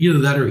to either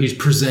that or he's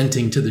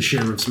presenting to the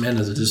sheriff's men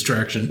as a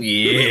distraction.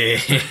 Yeah.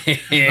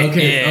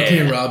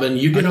 Okay, Robin,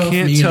 you get off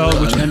Can't me. tell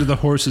and which run. end of the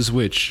horse is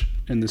which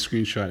in the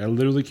screenshot. I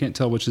literally can't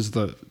tell which is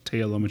the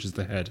tail and which is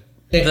the head.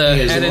 Hey, The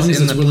as head long is as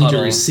in it's the willing puddle.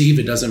 to receive,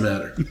 it doesn't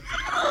matter.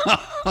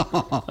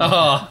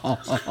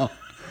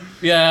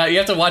 Yeah, you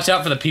have to watch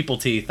out for the people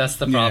teeth. That's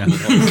the problem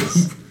with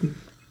horses.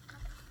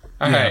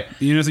 All right.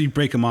 You know, if you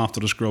break them off,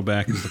 they'll just grow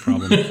back. Is the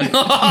problem?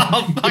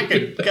 Oh,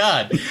 fucking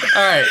God.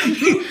 All right.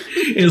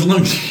 As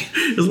long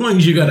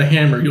as you got a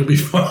hammer, you'll be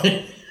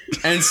fine.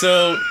 And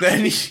so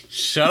then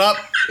shut up.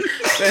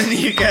 Then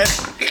you get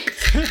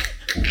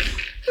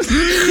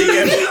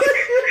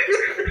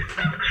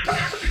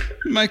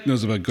Mike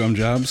knows about gum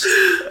jobs.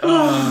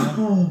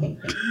 Little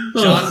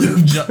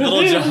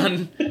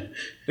John.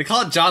 They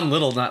call it John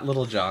Little, not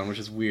Little John, which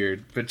is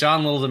weird. But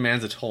John Little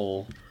demands a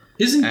toll.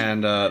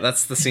 and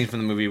that's the scene from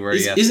the movie where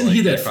he has isn't to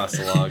he get that across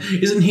the log.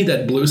 Isn't he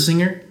that blues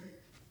singer?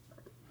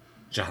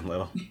 John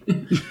Little,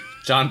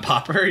 John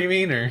Popper, you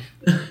mean, or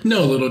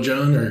No, Little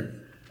John or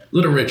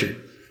Little Richard.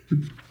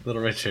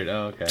 Little Richard?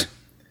 Oh, okay.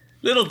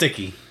 Little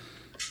Dicky.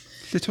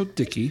 Little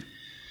Dicky.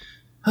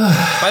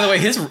 By the way,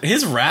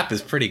 his rap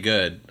is pretty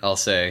good. I'll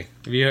say.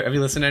 Have you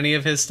listened to any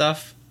of his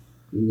stuff?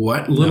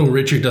 What? Little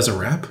Richard does a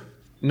rap?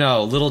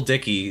 No, Little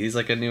Dicky. He's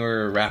like a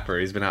newer rapper.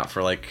 He's been out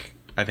for like,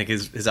 I think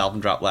his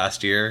album dropped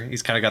last year.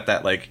 He's kind of got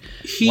that like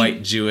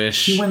white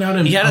Jewish. He went out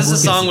and he had a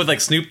song with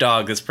like Snoop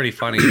Dogg that's pretty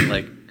funny.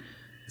 Like,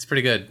 it's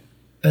pretty good.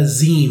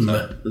 Azim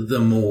the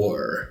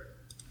Moor,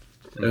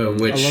 which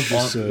I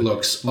love this,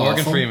 looks Morgan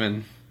awful.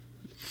 Freeman.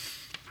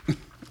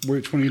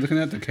 Which one are you looking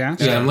at? The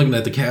cast? Yeah, I'm looking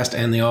at the cast,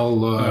 and they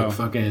all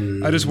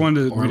fucking. I just wanted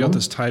to read horrible. out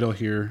this title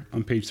here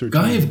on page 13.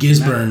 Guy of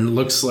Gisborne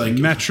looks like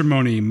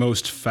Matrimony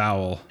Most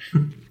Foul.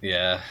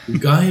 Yeah.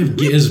 Guy of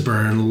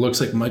Gisborne looks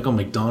like Michael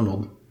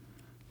McDonald.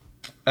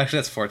 Actually,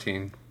 that's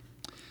 14.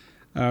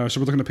 So we're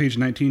looking at page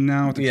 19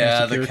 now. With the Yeah,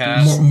 cast of the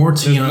characters. cast.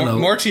 Mortiana.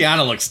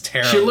 Mortiana looks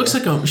terrible.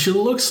 She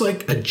looks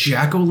like a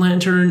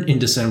jack-o'-lantern in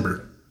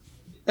December.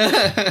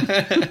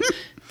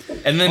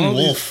 And then All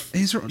Wolf.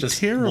 These are Just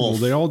terrible. Wolf.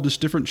 They're all just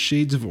different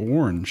shades of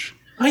orange.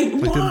 Like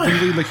Like they're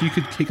literally like you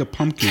could take a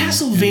pumpkin and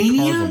carve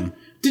Castlevania? them.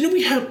 Didn't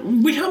we have?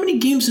 How many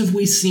games have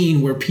we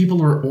seen where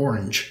people are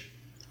orange?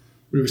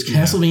 There was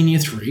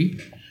Castlevania 3.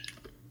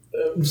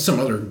 Some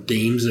other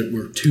games that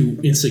were too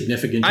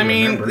insignificant to I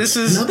mean, remember. this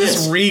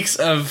Now reeks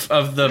of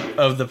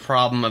the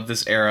problem of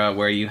this era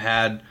where you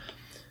had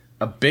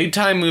a big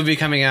time movie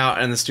coming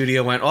out and the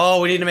studio went, "Oh,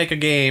 we need to make a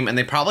game," and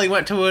they probably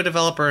went to a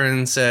developer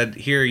and said,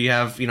 "Here, you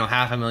have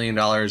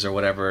 $500,000 or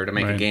whatever to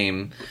make a Right.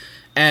 game,"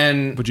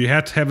 and But you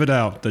have to have it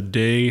out the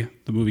day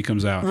the movie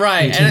comes out.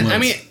 right, 18 and I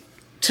months. mean,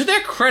 to their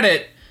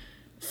credit,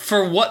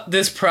 for what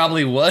this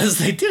probably was,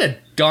 they did a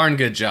darn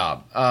good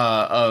job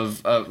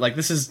of like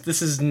this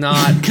is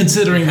not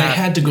Considering they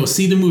had to go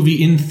see the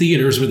movie in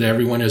theaters with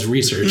everyone as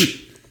research.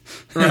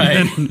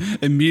 right.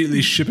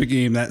 Immediately ship a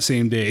game that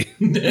same day.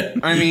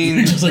 I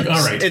mean, Just like,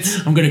 all right, It's-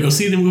 I'm going to go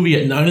see the movie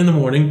at 9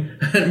 a.m,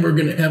 and we're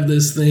going to have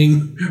this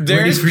thing ready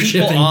there's for people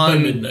shipping by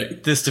on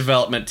midnight. this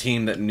development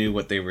team that knew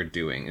what they were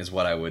doing, is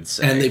what I would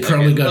say. And they Like,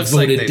 probably it got looks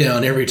like voted they-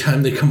 down every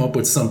time they come up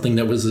with something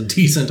that was a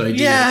decent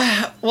idea.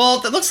 Yeah,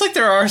 well, it looks like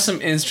there are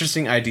some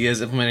interesting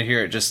ideas implemented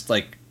here. It just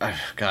like,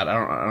 God,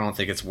 I don't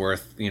think it's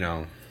worth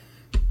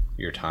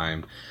your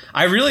time.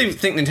 I really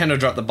think Nintendo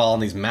dropped the ball on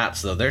these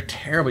maps, though. They're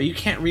terrible. You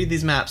can't read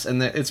these maps,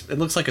 and it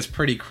looks like it's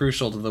pretty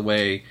crucial to the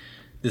way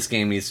this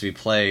game needs to be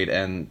played.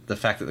 And the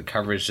fact that the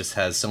coverage just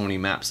has so many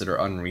maps that are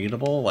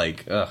unreadable,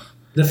 like, ugh.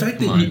 The fact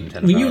that Come on, you,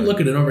 Nintendo when you Power.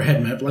 look at an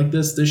overhead map like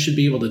this should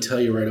be able to tell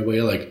you right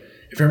away, like,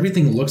 if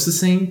everything looks the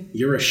same,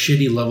 you're a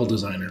shitty level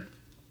designer.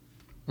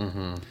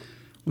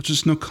 Which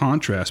is no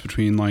contrast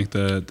between like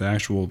the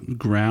actual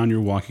ground you're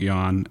walking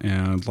on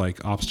and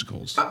like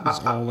obstacles. It's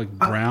all like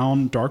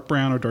brown, dark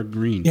brown, or dark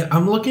green. Yeah,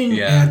 I'm looking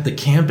Yeah. at the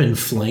camp in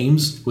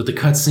flames with the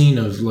cutscene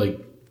of, like,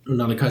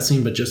 not a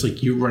cutscene, but just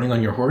like you running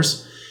on your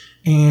horse.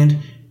 And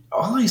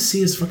all I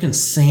see is fucking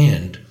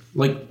sand.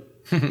 Like,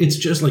 it's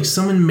just like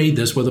someone made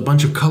this with a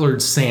bunch of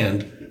colored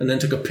sand and then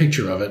took a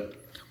picture of it.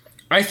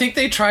 I think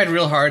they tried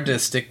real hard to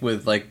stick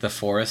with like the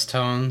forest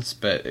tones,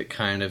 but it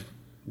kind of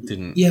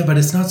didn't. Yeah, but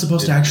it's not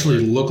supposed to actually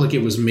look like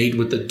it was made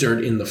with the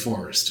dirt in the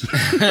forest. Oh,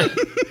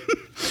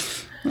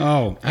 hey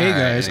All right,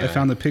 guys, I anyway.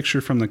 found the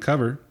picture from the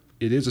cover.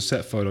 It is a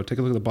set photo. Take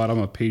a look at the bottom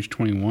of page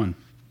 21.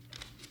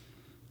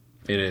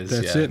 It is.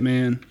 That's yeah. it,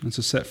 man. That's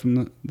a set from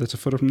the. That's a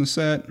photo from the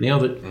set.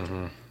 Nailed it.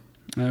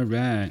 All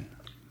right,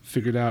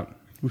 figured out.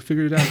 We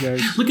figured it out,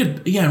 guys. Look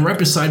at, yeah, and right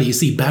beside it, you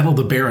see Battle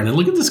the Baron. And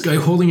look at this guy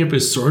holding up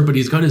his sword, but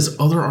he's got his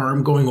other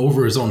arm going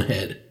over his own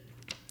head.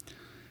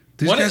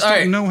 These What guys is- don't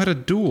alright. know how to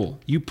duel.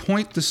 You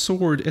point the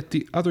sword at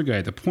the other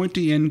guy. The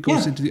pointy end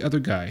goes Yeah. into the other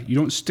guy. You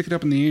don't stick it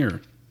up in the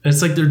air. And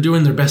it's like they're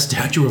doing their best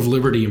Statue of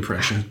Liberty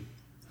impression.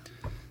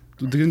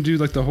 They're gonna do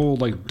like the whole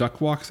like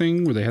duck walk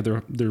thing where they have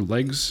their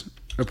legs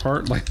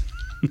apart, like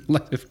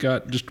like they've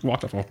got just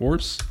walked off a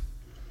horse.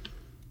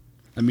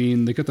 I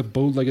mean, they got the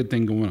bow-legged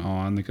thing going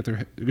on. They got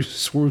their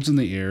swords in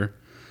the air.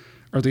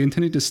 Are they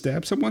intending to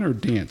stab someone or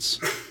dance?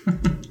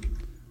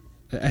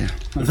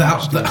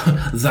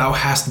 Thou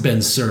hast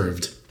been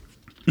served.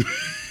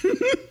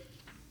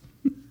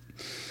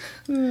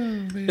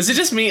 Is it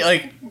just me?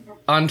 Like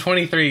on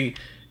 23,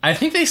 I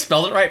think they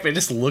spelled it right, but it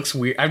just looks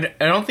weird. I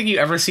don't think you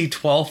ever see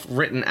 12th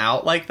written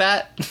out like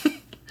that.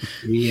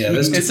 Yeah,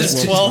 that's, It's that's,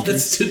 just 12.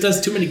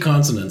 that's too many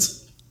consonants.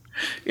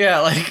 Yeah,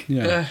 like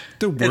Yeah.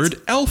 The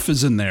word elf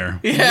is in there.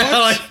 yeah,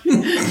 like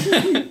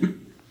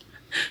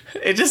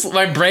it just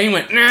my brain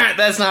went. Nah,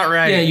 that's not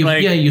right. Yeah, you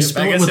like,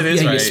 spell I it guess with it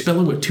is you right. spell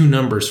it with two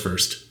numbers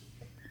first.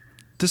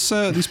 This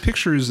these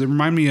pictures they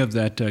remind me of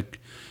that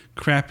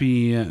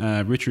crappy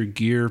Richard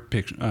Gere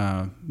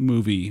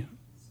movie.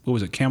 What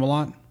was it?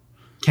 Camelot,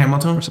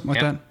 Camelton? something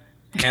like Yeah.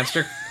 that.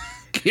 Hamster.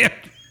 Yeah.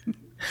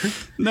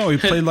 No, he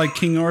played like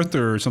King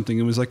Arthur or something.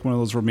 It was like one of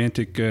those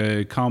romantic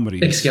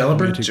comedies.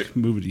 Excalibur? Romantic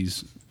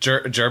movies.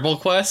 Gerbil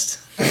Quest.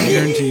 I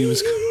guarantee he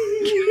was.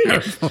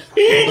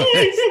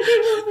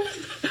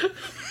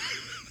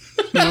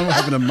 I'm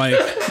having a mic.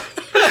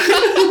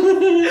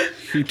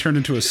 He turned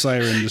into a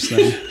siren just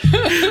then.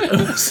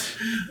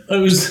 I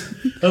was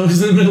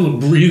in the middle of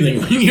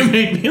breathing when you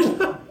made me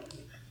laugh.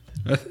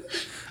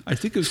 I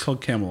think it was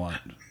called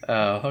Camelot. Oh,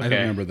 okay. I don't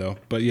remember though.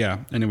 But yeah,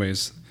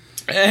 anyways.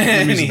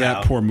 Anyhow.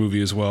 That poor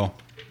movie as well.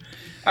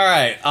 All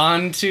right,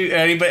 on to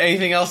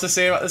anything else to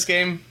say about this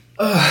game?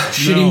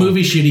 Shitty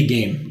movie, shitty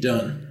game.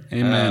 Done.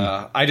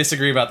 Amen. I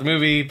disagree about the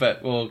movie,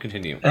 but we'll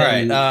continue. All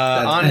right,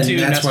 on to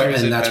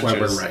Nestor's that's why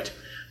Adventures. we're right.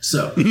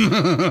 So,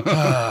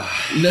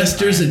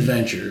 Nestor's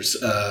Adventures,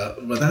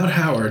 without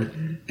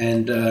Howard,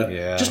 and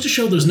just to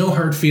show there's no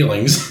hard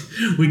feelings,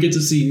 we get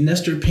to see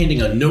Nestor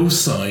painting a no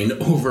sign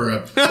over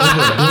a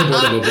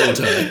billboard of a bow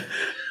tie,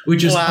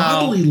 which is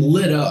oddly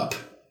lit up,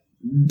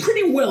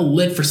 pretty well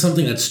lit for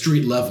something that's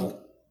street level.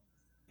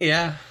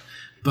 Yeah.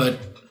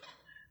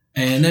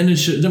 And then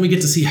we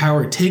get to see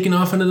Howard taken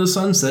off into the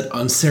sunset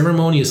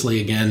unceremoniously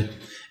again,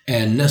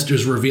 and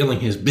Nestor's revealing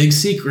his big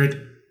secret: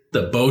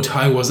 the bow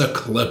tie was a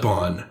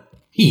clip-on.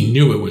 He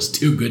knew it was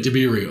too good to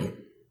be real.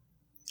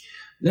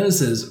 Then it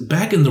says,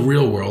 back in the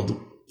real world,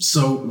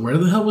 so where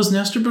the hell was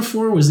Nestor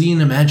before? Was he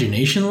in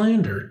Imagination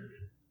Land, or?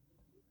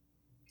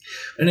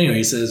 And anyway,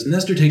 he says,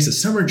 Nestor takes a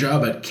summer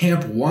job at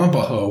Camp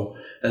Wampaho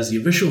as the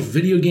official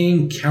video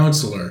game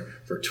counselor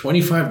for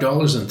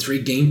 $25 and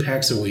 3 game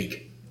packs a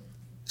week.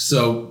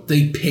 So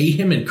they pay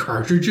him in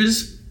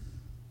cartridges?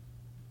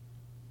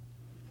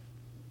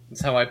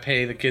 That's how I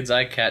pay the kids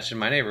I catch in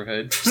my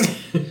neighborhood.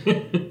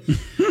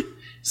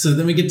 So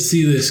then we get to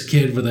see this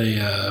kid with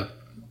a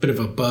bit of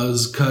a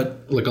buzz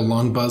cut, like a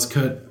long buzz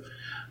cut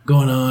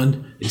going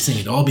on. He's saying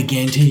it all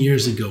began 10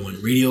 years ago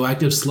when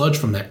radioactive sludge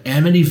from the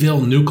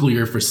Amityville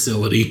nuclear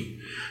facility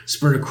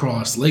spread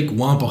across Lake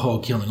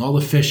Wampaho, killing all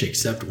the fish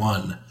except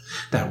one.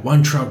 That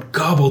one trout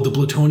gobbled the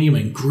plutonium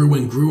and grew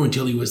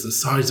until he was the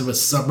size of a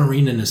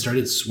submarine and it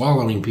started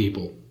swallowing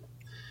people.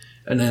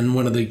 And then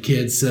one of the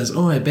kids says,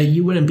 oh, I bet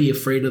you wouldn't be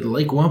afraid of the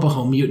Lake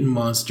Wampaho mutant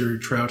monster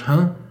trout,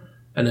 huh?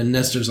 And then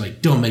Nestor's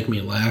like, don't make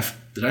me laugh.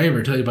 Did I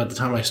ever tell you about the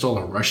time I stole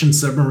a Russian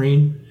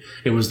submarine?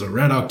 It was the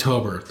Red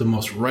October, the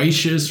most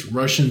righteous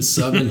Russian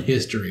sub in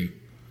history.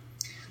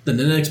 Then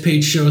the next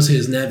page shows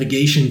his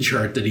navigation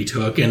chart that he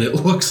took, and it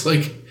looks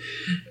like,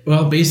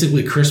 well,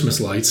 basically Christmas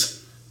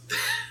lights.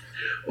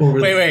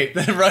 Wait.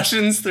 The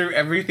Russians threw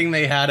everything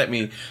they had at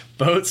me.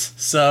 Boats,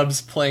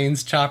 subs,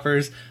 planes,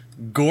 choppers,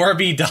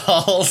 Gorby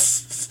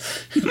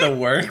dolls. The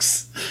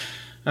works.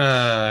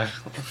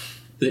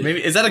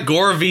 Maybe is that a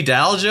Gore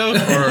Vidal joke or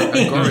a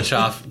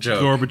Gorbachev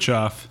joke?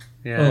 Gorbachev.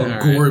 Yeah.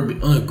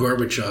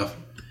 Gorbachev.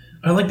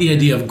 I like the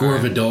idea of Gore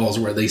Vidals,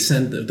 where they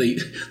send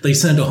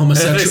a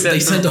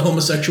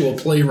homosexual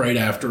playwright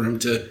after him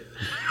to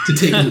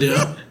take him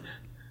down.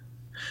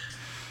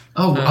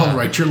 Oh, I'll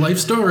write your life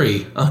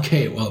story.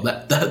 Okay, well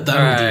that would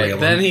derail him.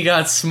 Then he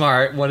got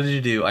smart. What did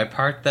you do? I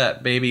parked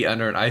that baby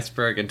under an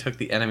iceberg and took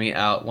the enemy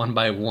out one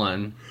by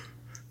one.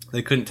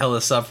 They couldn't tell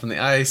the sub from the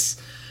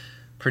ice.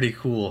 Pretty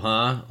cool,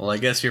 huh? Well, I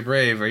guess you're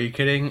brave. Are you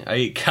kidding? I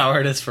eat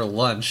cowardice for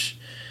lunch.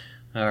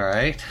 All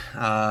right.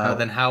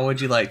 Then how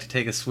would you like to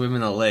take a swim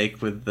in the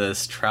lake with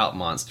this trout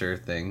monster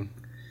thing?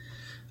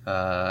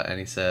 And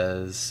he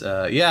says,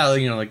 go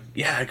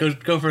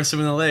for a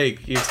swim in the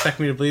lake. You expect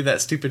me to believe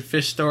that stupid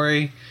fish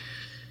story?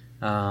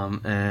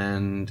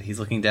 And he's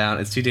looking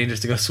down. It's too dangerous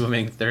to go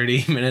swimming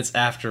 30 minutes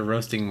after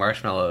roasting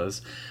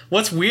marshmallows.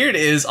 What's weird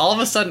is all of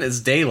a sudden it's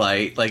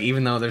daylight, like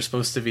even though they're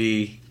supposed to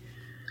be...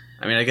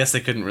 I mean, I guess they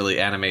couldn't really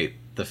animate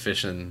the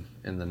fish in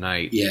the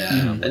night.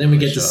 Yeah, and then we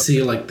get to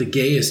see like the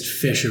gayest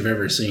fish I've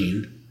ever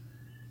seen.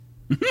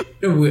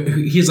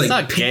 He's like, it's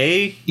not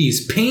gay.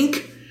 He's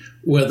pink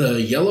with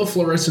a yellow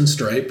fluorescent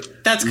stripe.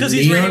 That's because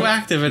he's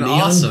radioactive and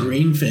awesome.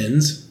 Green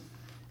fins.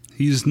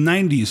 He's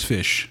 90s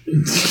fish.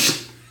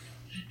 He's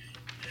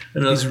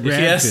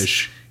rad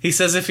fish. He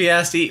says if he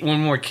has to eat one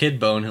more kid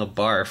bone, he'll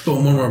barf.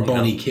 But one more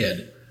bony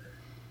kid.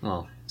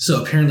 Oh.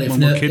 So apparently,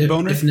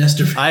 if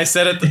Nestor, I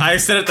said it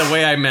the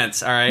way I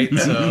meant. All right,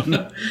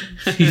 so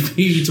if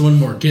he eats one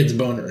more kid's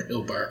boner,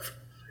 he'll barf.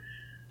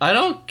 I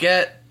don't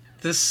get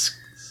this.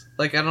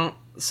 Like, I don't.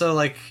 So,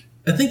 like,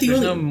 I think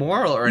there's no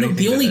moral or anything.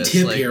 The only to this.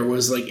 tip here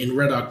was like in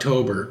Red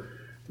October,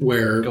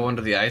 where go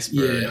under the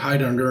iceberg. Yeah,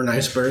 hide under an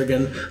iceberg,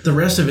 and the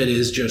rest of it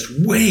is just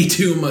way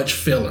too much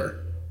filler.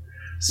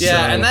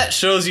 Yeah, and that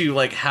shows you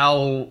like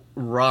how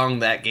wrong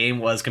that game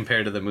was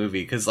compared to the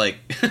movie, because like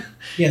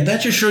yeah,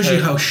 that just shows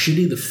you how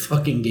shitty the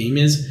fucking game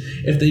is.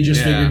 If they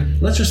just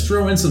figured, let's just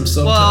throw in some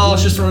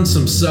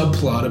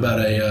subplot about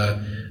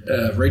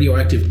a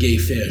radioactive gay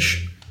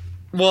fish.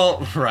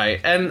 Well,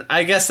 right, and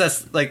I guess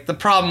that's like the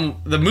problem.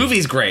 The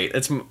movie's great.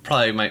 It's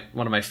probably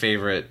one of my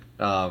favorite.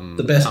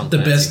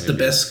 The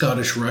best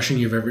Scottish Russian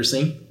you've ever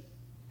seen.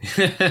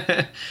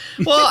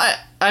 Well,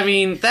 I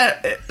mean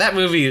that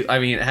movie. I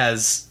mean, it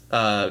has.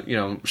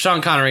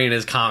 Sean Connery and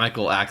his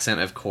comical accent,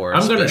 of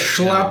course. I'm gonna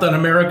slap that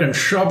American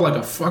shove like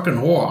a fucking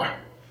whore.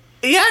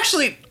 He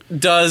actually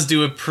does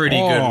do a pretty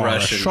good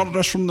Russian. Shot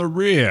us from the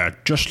rear,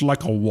 just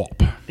like a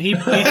wop. He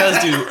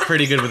does do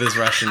pretty good with his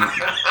Russian.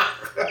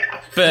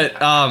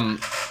 But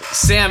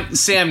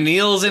Sam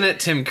Neill's in it,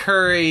 Tim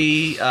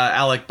Curry,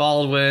 Alec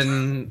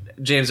Baldwin,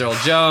 James Earl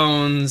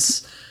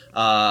Jones,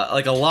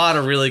 like a lot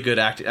of really good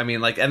acting. I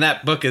mean, like, and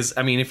that book is,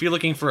 I mean, if you're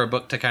looking for a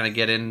book to kind of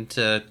get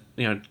into,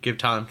 you know, give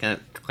Tom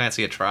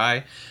Clancy a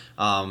try,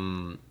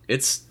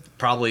 it's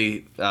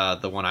probably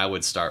the one I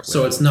would start with.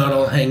 So it's not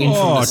all hanging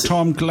from the...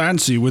 Tom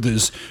Clancy with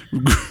his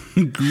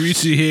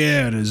greasy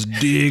hair and his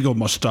Diego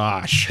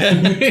mustache.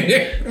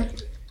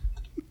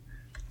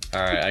 All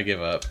right, I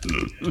give up.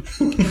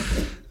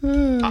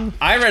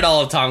 I read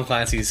all of Tom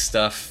Clancy's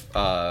stuff.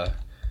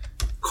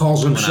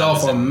 Calls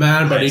himself a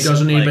man, but he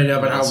doesn't even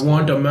have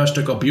one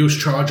domestic abuse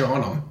charge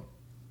on him.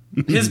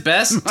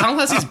 Tom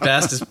Clancy's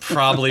best is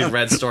probably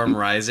Red Storm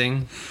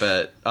Rising,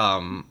 but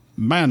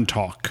Man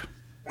talk.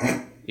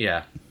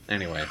 yeah.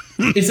 Anyway,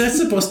 is that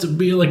supposed to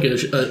be like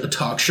a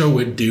talk show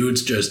with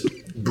dudes just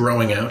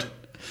broing out?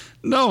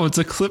 No, it's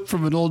a clip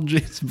from an old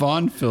James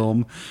Bond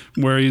film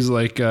where he's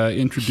like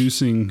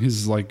introducing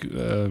his like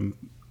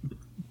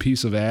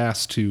piece of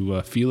ass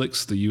to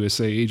Felix, the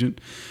USA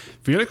agent.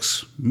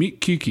 Felix,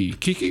 meet Kiki.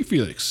 Kiki,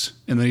 Felix.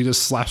 And then he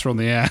just slaps her on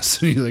the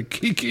ass and he's like,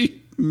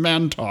 Kiki,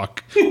 man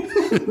talk.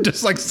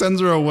 Just like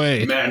sends her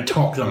away. Man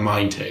talk, the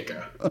mind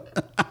taker.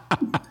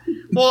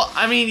 well,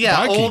 I mean,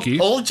 yeah, Bye,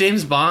 old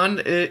James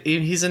Bond,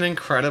 he's an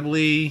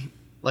incredibly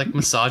like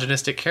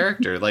misogynistic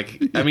character. Like,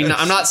 I mean,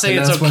 I'm not saying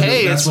it's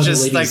okay. It's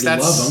just like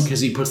that's love him because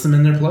he puts them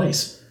in their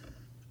place.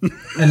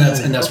 And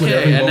that's what okay.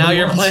 everyone And now wants.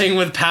 you're playing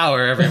with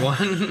power,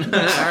 everyone.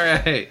 All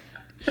right.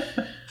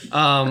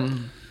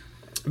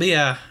 But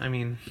yeah, I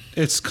mean,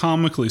 It's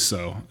comically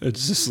so.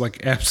 It's just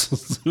like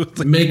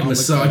absolutely Make comically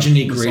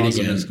misogyny great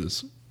again.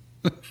 misogynistic.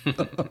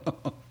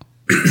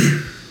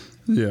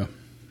 Yeah.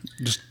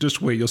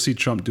 Just wait. You'll see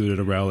Trump do it at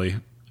a rally.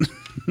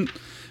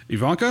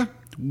 Ivanka,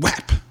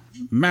 whap,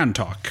 man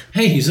talk.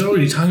 Hey, he's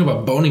already talking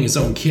about boning his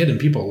own kid, and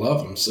people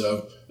love him.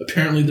 So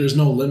apparently, there's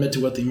no limit to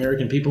what the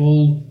American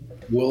people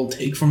will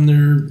take from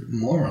their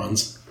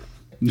morons.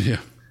 Yeah.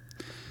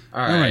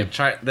 all right.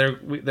 Try. They're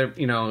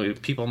you know,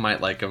 people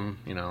might like him.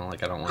 You know,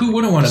 like I don't want. Who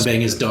wouldn't want to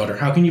bang his daughter?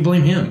 How can you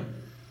blame him?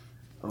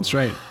 That's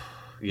right.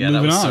 Yeah, that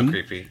Moving was on. so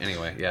creepy.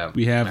 Anyway, yeah.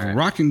 We have All right.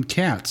 Rockin'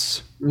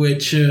 Cats.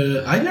 Which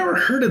I never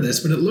heard of this,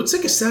 but it looks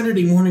like a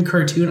Saturday morning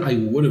cartoon I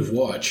would have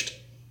watched.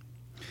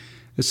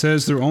 It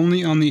says they're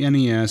only on the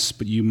NES,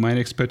 but you might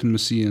expect them to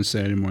see it on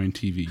Saturday morning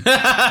TV.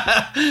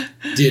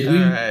 Did we?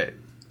 All right.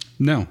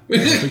 No, I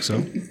don't think so.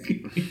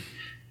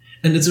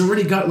 And it's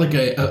already got like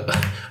a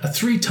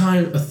three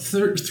times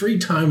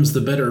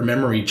the better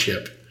memory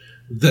chip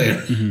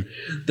than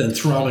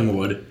Throbbing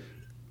Wood.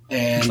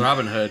 And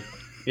Robin Hood.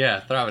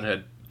 Yeah, Robin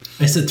Hood.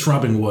 I said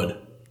Throbbing Wood.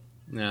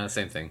 Yeah,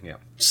 same thing. Yeah.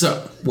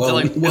 So, Is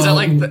that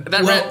like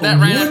that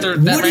ran after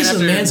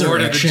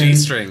Lord of the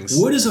G-Strings?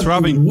 What is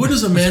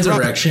a man's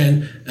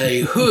erection?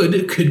 A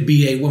hood could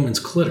be a woman's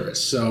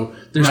clitoris. So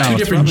there's two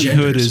different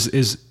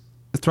genders.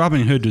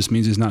 Throbbing Hood just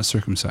means he's not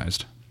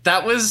circumcised.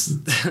 That was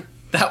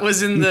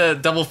in the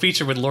double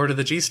feature with Lord of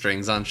the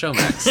G-Strings on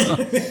Showmax.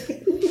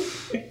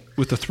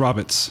 With the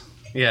Throbbits.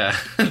 Yeah,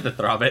 the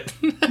Throbbit.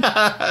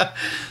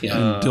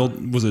 Yeah.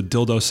 Was it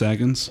Dildo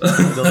Saggins?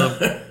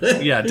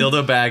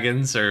 Dildo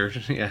Baggins, or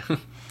yeah.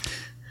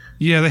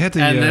 Yeah, they had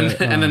the...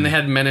 And then they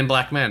had Men in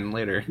Black Men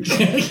later.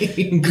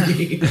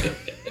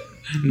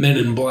 Men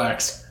in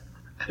Blacks.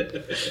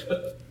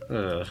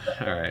 All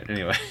right,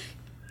 anyway.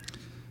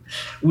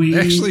 We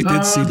I actually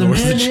did see Lord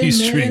of the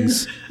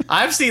G-Strings.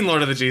 I've seen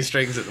Lord of the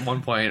G-Strings at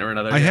one point or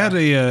another. I had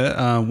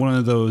a one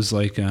of those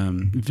like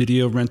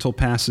video rental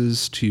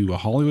passes to a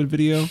Hollywood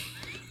Video,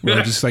 where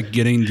I just like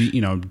getting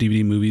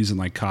DVD movies and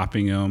like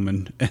copying them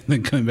and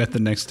then coming back the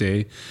next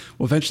day.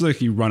 Well, eventually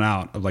like, you run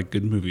out of like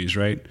good movies,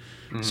 right?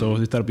 Mm-hmm. So I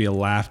thought it'd be a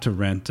laugh to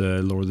rent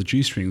Lord of the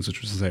G-Strings,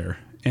 which was there,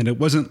 and it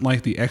wasn't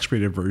like the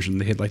X-rated version.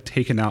 They had like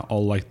taken out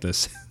all like the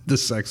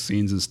sex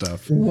scenes and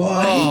stuff.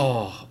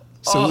 Oh.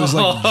 So it was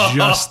like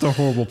just the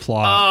horrible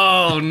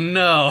plot. Oh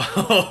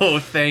no!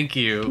 Thank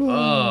you.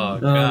 Oh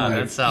god,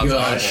 that sounds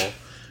awful.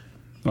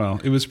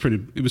 Well, it was pretty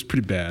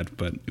bad,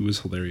 but it was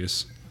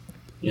hilarious.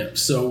 Yep.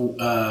 So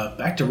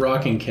back to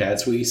Rockin'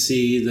 Cats, we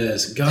see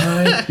this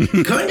guy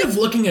kind of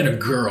looking at a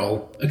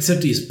girl,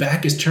 except his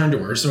back is turned to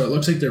her, so it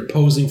looks like they're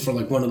posing for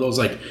like one of those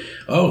like,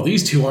 oh,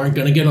 these two aren't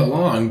going to get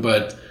along,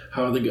 but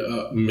how are they?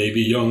 Maybe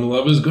young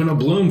love is going to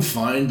bloom.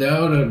 Find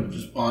out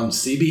on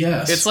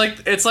CBS. It's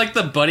like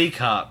the buddy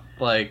cop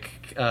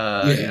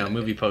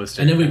movie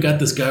poster. And then we've got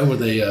this guy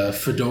with a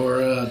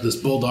fedora, this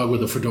bulldog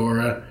with a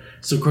fedora.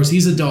 So of course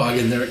he's a dog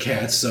and they're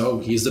cats, so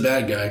he's the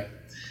bad guy.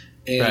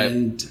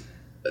 And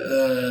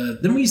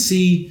then we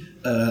see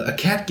a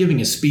cat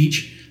giving a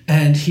speech,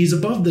 and he's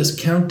above this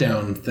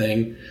countdown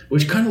thing,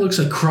 which kind of looks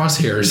like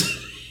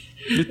crosshairs.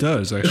 It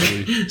does,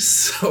 actually.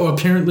 So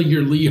apparently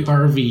you're Lee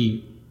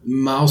Harvey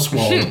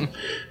Mousewald,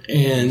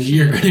 and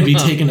you're going to be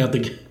taking out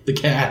the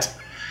cat.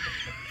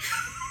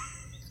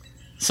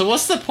 So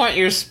what's the point?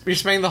 You're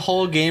spending the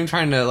whole game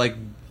trying to like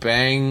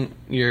bang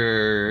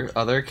your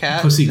other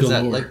cat? Pussy Is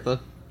galore. that like the...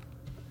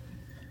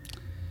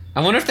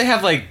 I wonder if they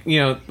have like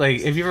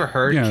have you ever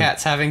heard Yeah.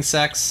 cats having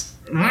sex?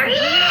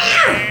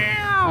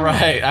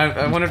 Right.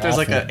 I wonder if there's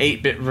like an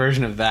 8-bit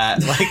version of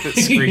that, like that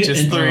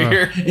screeches through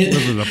your.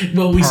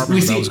 Well, we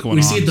apartment see that was going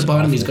we see on. at the It's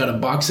bottom awful. he's got a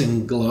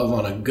boxing glove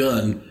on a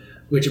gun,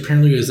 which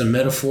apparently is a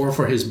metaphor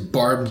for his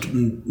barbed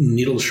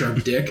needle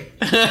sharp dick.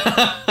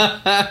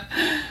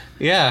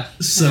 Yeah.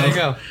 So there you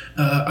go.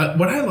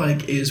 What I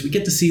like is we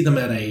get to see them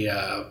at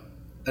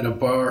a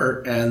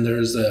bar, and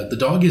there's the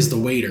dog is the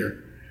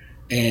waiter,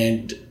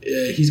 and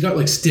he's got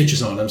like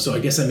stitches on him, so I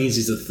guess that means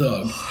he's a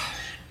thug.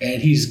 And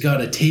he's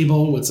got a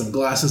table with some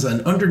glasses,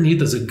 and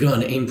underneath is a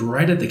gun aimed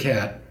right at the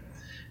cat.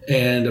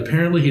 And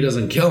apparently he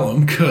doesn't kill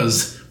him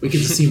because we get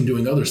to see him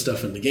doing other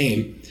stuff in the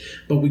game.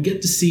 But we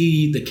get to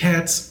see the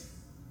cats,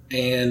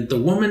 and the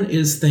woman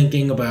is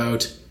thinking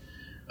about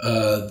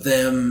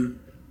them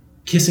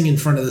kissing in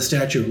front of the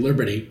Statue of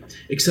Liberty,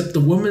 except the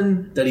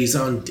woman that he's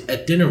on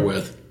at dinner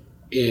with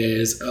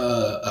is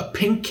a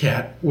pink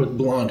cat with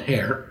blonde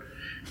hair,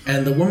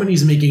 and the woman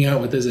he's making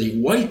out with is a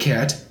white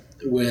cat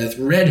with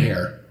red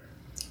hair.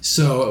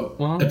 So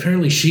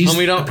apparently she's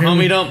Homie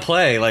don't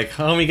play. Like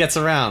homie gets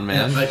around,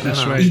 man.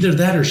 That's right. Either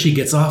that or she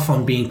gets off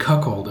on being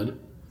cuckolded.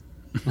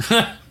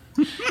 I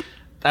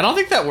don't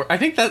think that works. I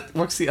think that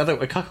works the other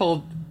way.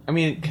 Cuckold. I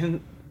mean,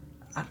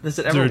 does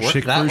it ever there a work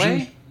chick that version?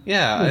 way?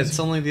 Yeah, it's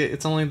only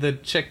the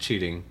chick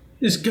cheating.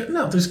 I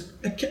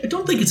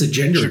don't think it's a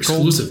gender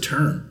exclusive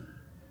term.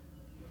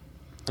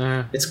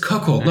 It's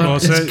cuckold,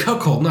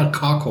 cuckold, not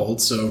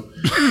cockhold. So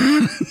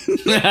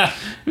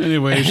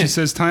Anyway, she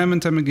says time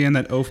and time again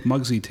that oaf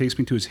Muggsy takes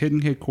me to his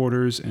hidden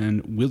headquarters,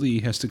 and Willie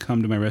has to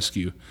come to my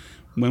rescue.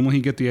 When will he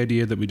get the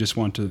idea that we just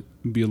want to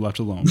be left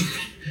alone?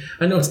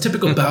 I know it's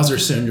typical Bowser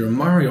syndrome.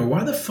 Mario,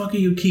 why the fuck do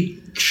you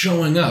keep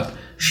showing up?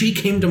 She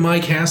came to my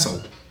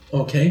castle.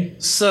 Okay.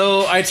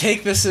 So I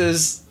take this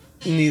as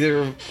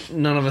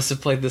none of us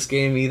have played this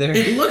game either.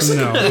 It looks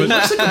like it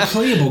looks like a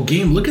playable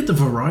game. Look at the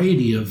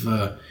variety of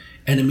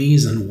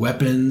enemies and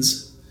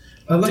weapons.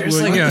 I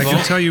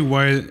can tell you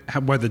why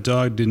the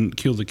dog didn't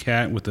kill the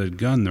cat with a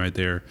gun right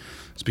there.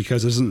 It's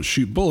because it doesn't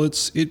shoot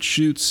bullets. It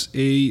shoots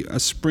a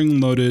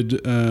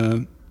spring-loaded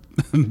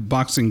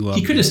boxing glove.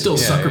 He could have still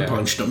sucker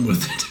punched him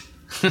with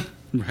it.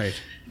 Right.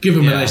 Give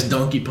him a nice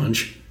donkey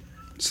punch.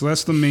 So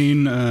that's the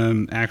main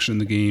action in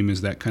the game,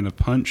 is that kind of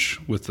punch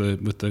with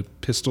the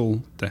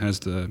pistol that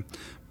has the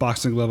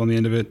boxing glove on the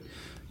end of it.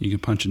 You can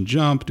punch and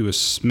jump, do a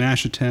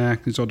smash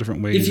attack. There's all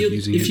different ways of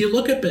using it. If you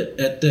look up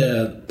at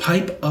the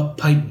pipe up,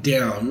 pipe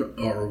down,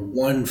 or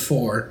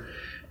 1-4,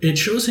 it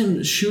shows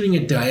him shooting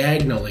it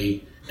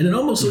diagonally, and it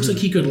almost looks like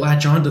he could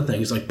latch onto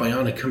things like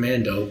Bionic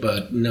Commando,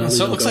 but no,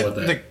 So it we looks don't go like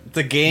with that.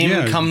 the game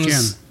Yeah, you comes.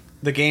 can.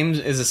 The game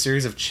is a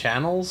series of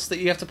channels that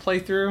you have to play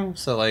through.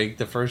 So like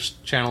the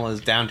first channel is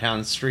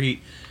Downtown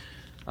Street,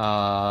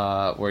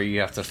 where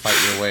you have to fight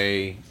your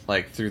way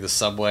like through the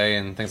subway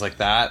and things like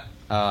that.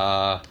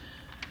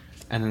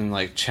 And then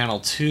like channel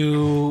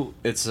 2,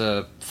 it's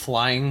a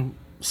flying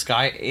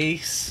sky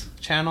ace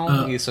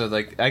channel. So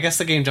like I guess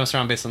the game jumps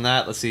around based on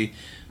that. Let's see.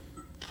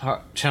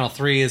 Channel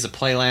 3 is a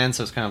playland,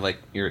 so it's kind of like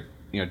your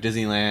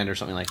Disneyland or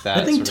something like that.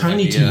 I think sort of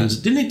Tiny idea. Toons,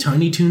 didn't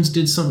Tiny Toons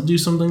do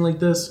something like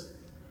this?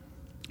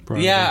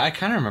 Probably. Yeah, I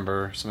kind of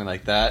remember something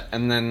like that.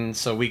 And then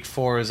so week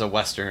 4 is a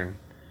western,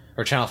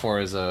 or channel 4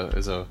 is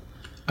a.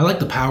 I like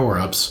the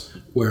power-ups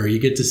where you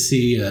get to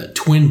see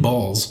twin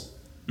balls.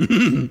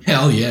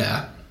 Hell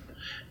yeah.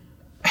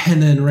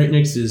 And then right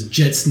next is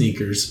jet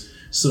sneakers.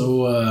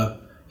 So,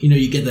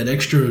 you get that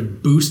extra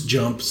boost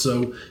jump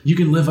so you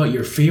can live out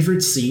your favorite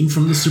scene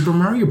from the Super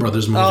Mario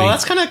Brothers movie. Oh,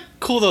 that's kind of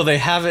cool though. They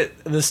have it.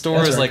 The store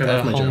That's is right, like cut a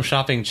off my home joke.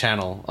 shopping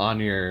channel on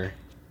your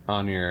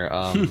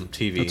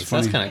TV. That's So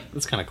funny.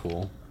 that's kind of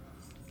cool.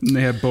 And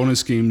they have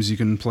bonus games you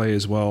can play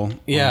as well on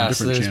Yeah, a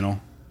so different there's-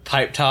 channel.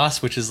 Pipe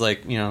toss, which is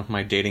like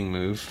my dating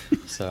move.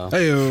 So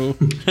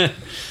Heyo.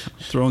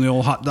 Throwing the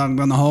old hot dog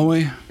down the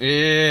hallway.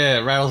 yeah,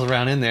 it rattles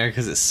around in there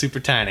because it's super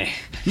tiny.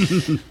 All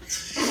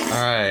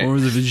right. Or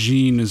the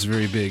vagine is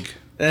very big.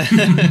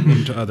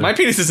 To other. My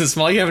penis isn't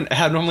small. You have an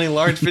abnormally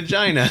large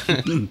vagina.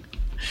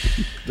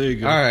 There you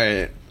go. All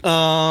right.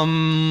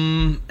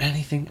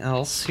 Anything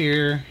else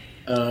here?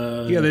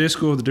 Yeah, they just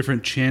go over the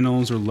different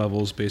channels or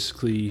levels,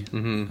 basically,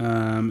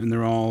 and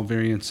they're all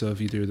variants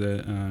of either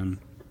the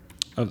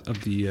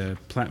of the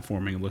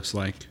platforming. It looks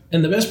like.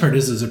 And the best part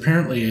is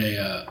apparently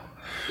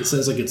it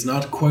says like it's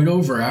not quite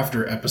over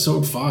after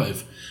episode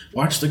 5.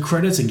 Watch the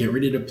credits and get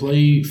ready to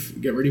play.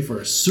 Get ready for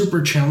a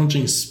super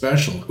challenging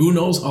special. Who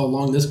knows how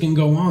long this can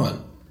go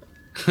on?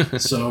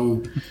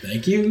 So,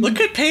 thank you. Look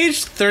at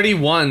page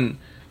 31.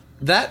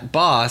 That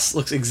boss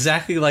looks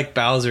exactly like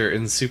Bowser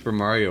in Super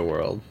Mario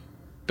World,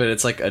 but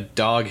it's like a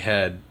dog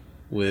head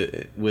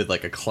with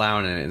like a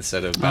clown in it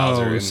instead of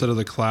Bowser. Instead of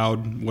the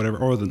cloud, whatever,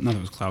 or not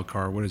it was cloud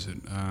car. What is it?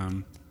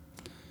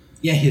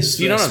 Yeah, his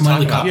You know what I'm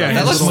smiley talking about? cop. Yeah, that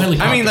his looks. smiley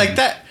I mean, cop. like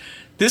that.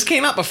 This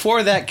came out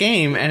before that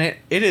game, and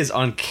it is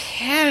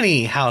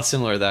uncanny how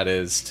similar that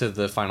is to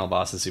the final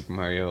boss of Super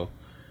Mario.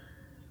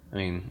 I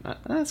mean,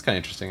 that's kind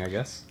of interesting, I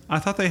guess. I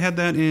thought they had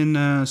that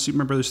in Super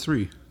Mario Brothers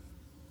 3.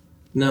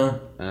 No.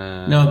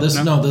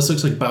 This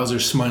looks like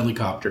Bowser's Smiley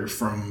Copter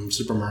from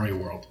Super Mario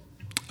World.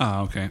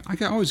 Oh, okay.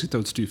 I always get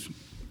those two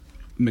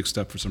mixed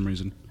up for some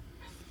reason.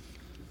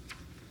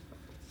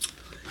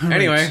 All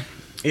Anyway, right.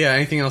 yeah.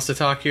 Anything else to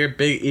talk here?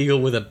 Big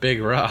eagle with a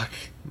big rock.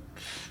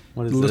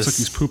 What is It looks this?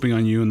 like he's pooping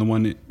on you in the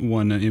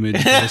one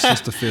image. But it's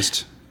just a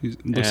fist. Looks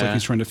like Yeah.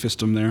 he's trying to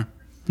fist him there.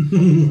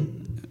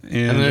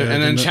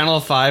 And then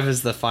Channel 5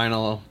 is the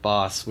final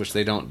boss, which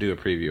they don't do a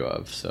preview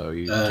of. So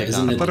you take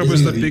Isn't on. I thought it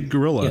was isn't the big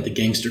gorilla. Yeah, the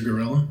gangster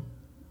gorilla.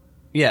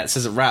 Yeah, it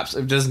says it wraps.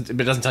 It doesn't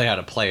tell you how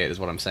to play it. Is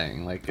what I'm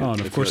saying. Like, Oh, no,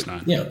 it's of course like-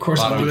 not. Yeah, of course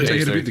Bottom not. of Why would they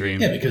page tell you to beat the 33.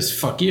 game? Yeah, because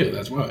fuck you.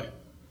 That's why.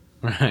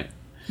 Right.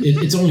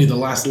 It's only the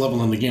last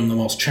level in the game, the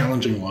most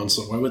challenging one.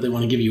 So why would they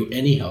want to give you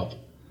any help?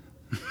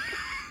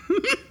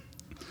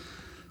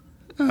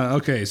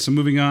 Okay, so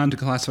moving on to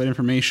classified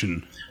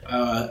information.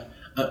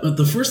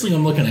 The first thing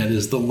I'm looking at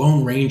is the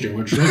Lone Ranger,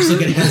 which looks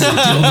like it has a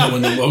dildo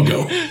in the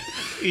logo.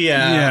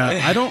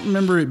 Yeah, I don't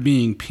remember it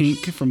being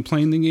pink from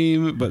playing the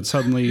game, but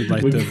suddenly,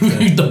 like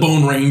the The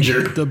Bone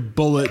Ranger. the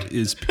bullet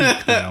is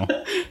pink now.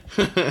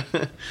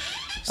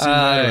 It's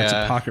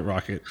a pocket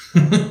rocket.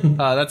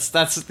 That's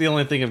the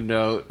only thing of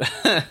note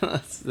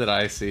that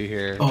I see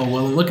here. Oh,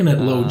 well, I'm looking at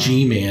Low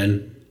G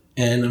Man,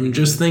 and I'm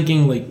just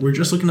thinking, like, we're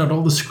just looking at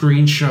all the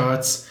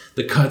screenshots,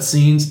 the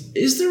cutscenes.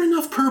 Is there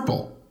enough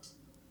purple?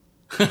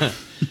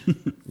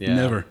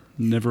 Yeah.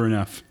 Never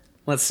enough.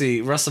 Let's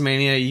see.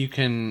 WrestleMania, you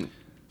can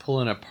pull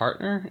in a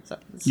partner. Is that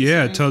what it's Yeah,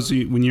 saying? it tells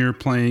you when you're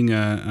playing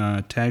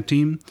a tag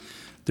team.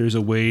 There's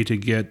a way to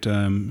get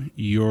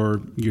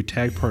your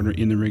tag partner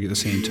in the ring at the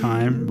same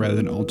time rather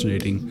than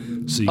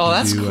alternating. So you Oh, can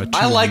that's do cool. a 2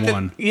 I like that.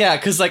 one. Yeah,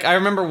 because like I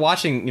remember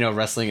watching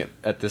wrestling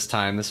at this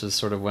time. This was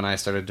sort of when I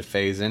started to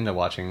phase into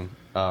watching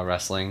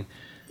wrestling,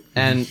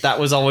 and that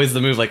was always the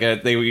move. Like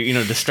they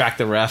would distract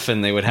the ref,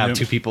 and they would have Yep.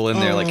 two people in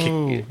there like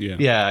Oh, kick,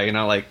 yeah.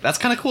 like that's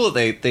kind of cool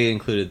that they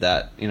included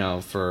that.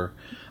 For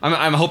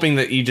I'm hoping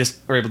that you just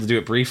are able to do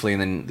it briefly,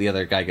 and then the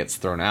other guy gets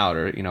thrown out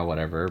or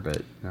whatever.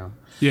 But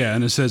Yeah,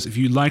 and it says if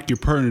you'd like your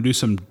partner to do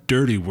some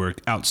dirty work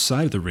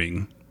outside of the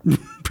ring,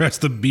 press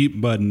the beep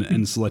button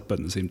and select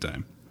button at the same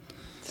time.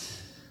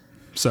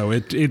 So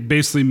it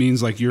basically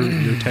means like your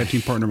tag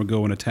team partner will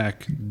go and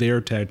attack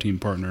their tag team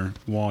partner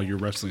while you're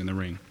wrestling in the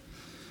ring.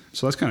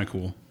 So that's kind of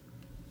cool.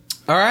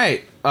 All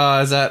right,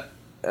 is that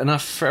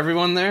enough for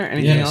everyone there?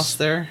 Anything Yes. else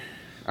there?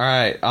 All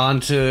right, on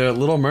to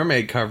Little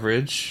Mermaid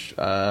coverage. Which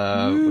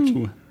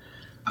Ooh.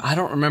 I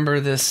don't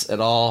remember this at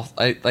all.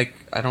 I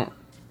don't.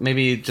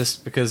 Maybe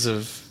just because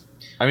of.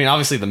 I mean,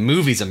 obviously the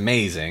movie's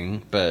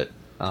amazing, but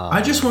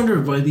I just wonder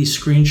by these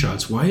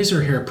screenshots, why is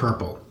her hair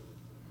purple?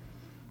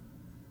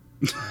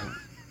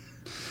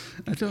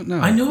 I don't know.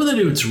 I know that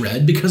it's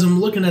red because I'm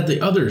looking at the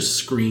other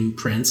screen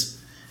prints.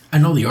 I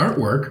know the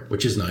artwork,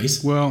 which is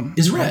nice, Well,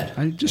 is red.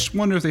 I just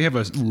wonder if they have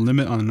a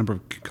limit on the number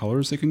of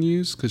colors they can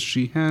use because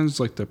she has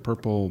like the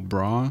purple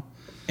bra.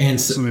 And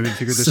So maybe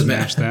figure this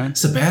match that.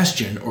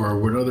 Sebastian or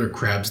what other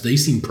crabs, they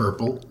seem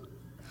purple.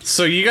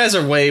 so you guys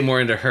are way more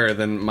into her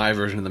than my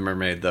version of the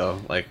mermaid, though.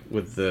 Like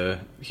with the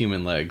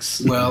human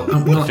legs, Well,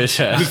 fish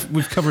head.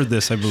 We've covered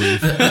this, I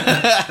believe.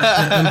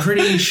 I'm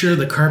pretty sure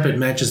the carpet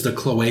matches the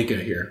cloaca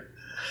here.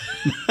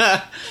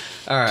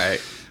 All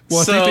right.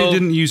 Well, so, I think they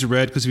didn't use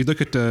red because if you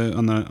look at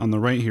on the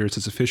right here, it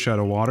says a fish out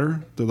of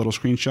water. The little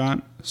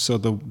screenshot. So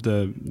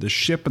the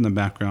ship in the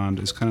background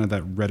is kind of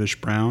that reddish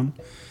brown,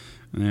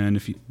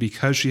 and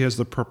because she has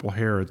the purple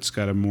hair, it's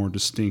got a more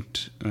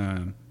distinct.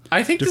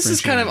 I think this is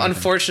kind of differentiating.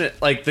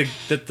 unfortunate, like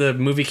that the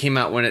movie came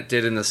out when it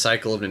did in the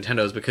cycle of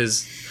Nintendo's,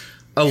 because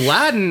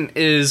Aladdin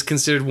is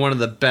considered one of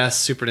the best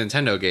Super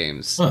Nintendo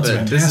games, Oh, that's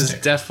but this is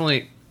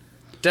fantastic.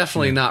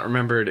 definitely not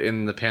remembered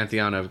in the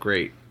pantheon of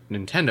great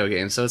Nintendo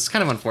games. So it's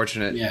kind of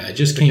unfortunate. Yeah, it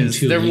just came Because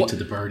too there late wa- to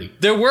the party.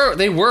 They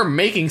were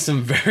making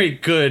some very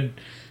good,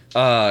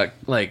 what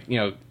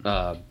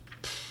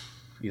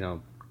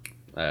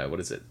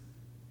is it?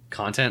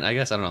 Content, I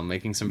guess. I don't know.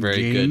 Making some very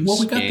Games? good. Well,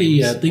 we got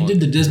games. they did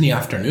the Disney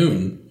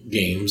Afternoon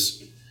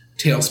games.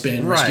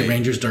 Tailspin, Rescue Right.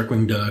 Rangers,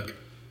 Darkwing Duck.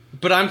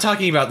 But I'm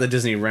talking about the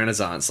Disney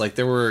Renaissance. Like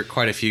there were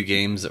quite a few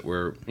games that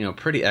were,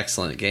 pretty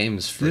excellent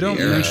games for They the don't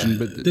era. mention,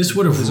 but This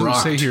would have does it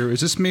rocked. say here?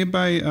 Is this made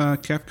by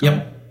Capcom?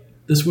 Yep.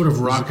 This would have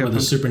rocked with a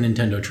Capcom? Super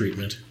Nintendo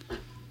treatment.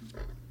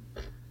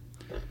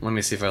 Let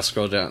me see if I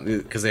scroll down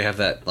because they have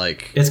that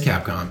like It's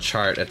Capcom.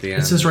 chart at the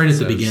end. It says right at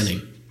the It says-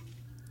 beginning.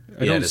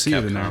 I Yeah, don't it's see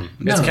it in Capcom.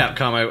 there. It's No.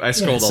 Capcom. I Yeah,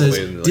 scrolled it all the says,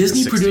 way into like,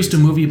 Disney the 60s. produced a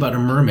movie about a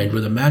mermaid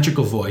with a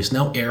magical voice.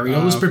 Now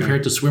Ariel is okay.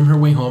 prepared to swim her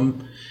way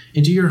home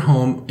into your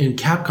home in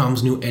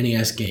Capcom's new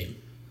NES game.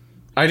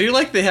 I do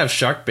like they have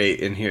shark bait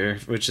in here,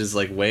 which is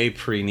like way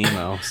pre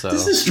Nemo. So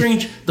This is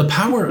strange. The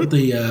power,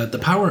 the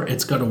power.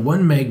 It's got a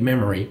 1 meg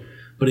memory,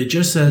 but it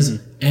just says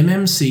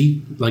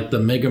MMC, like the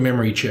Mega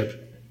Memory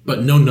chip,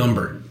 but no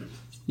number.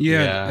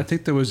 Yeah, Yeah. I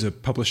think there was a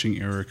publishing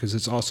error because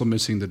it's also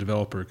missing the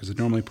developer because they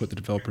normally put the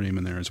developer name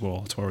in there as well.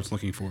 That's why I was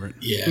looking for it.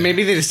 Yeah.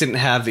 maybe they just didn't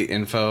have the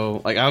info.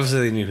 Like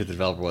obviously they knew who the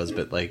developer was,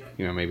 but like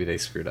maybe they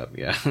screwed up.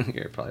 Yeah,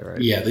 you're probably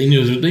right. Yeah, they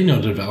know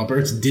the developer.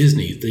 It's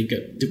Disney.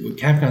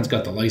 Capcom's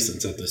got the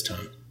license at this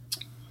time.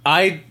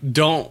 I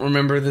don't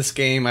remember this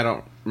game. I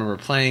don't remember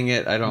playing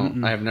it. I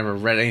have never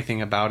read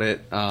anything about it,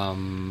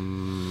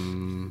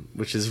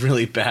 which is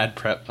really bad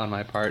prep on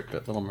my part.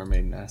 But Little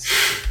Mermaid Nest.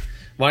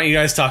 Why don't you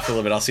guys talk for a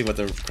little bit? I'll see what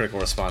the critical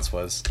response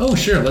was. Oh,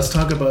 sure. Let's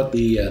talk about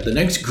the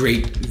next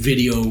great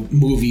video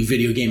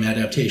game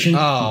adaptation,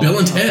 Bill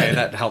and Ted. Okay,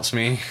 that helps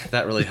me.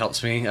 That really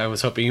helps me. I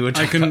was hoping you would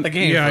talk about the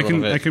game. Yeah, for a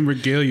little bit. I can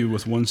regale you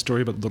with one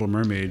story about Little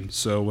Mermaid.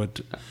 So,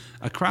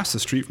 across the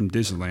street from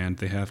Disneyland,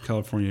 they have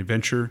California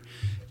Adventure,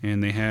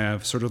 and they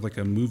have sort of like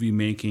a movie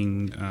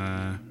making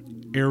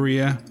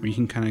area where you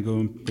can kind of go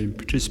and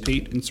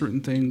participate in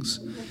certain things.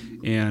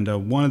 And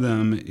one of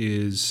them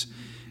is.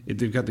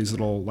 They've got these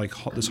little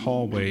this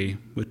hallway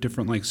with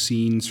different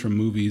scenes from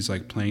movies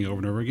playing over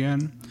and over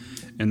again,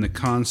 and the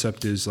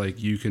concept is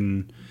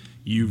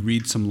you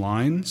read some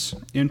lines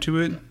into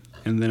it,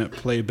 and then it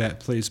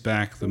plays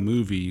back the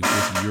movie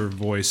with your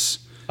voice.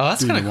 Oh,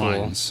 that's kind of cool.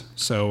 Lines.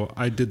 So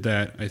I did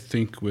that, I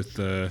think, with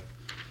the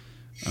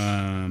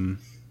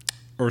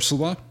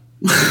Ursula,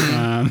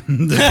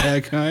 the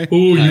bad guy.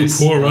 Oh,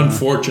 nice. You poor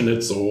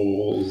unfortunate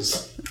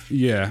souls.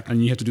 Yeah,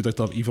 and you have to do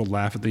the evil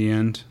laugh at the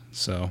end.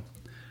 So.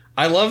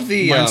 I love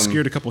the. Mine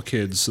scared a couple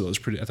kids, so I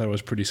thought it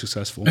was pretty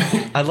successful.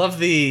 I love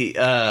the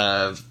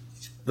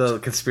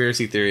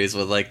conspiracy theories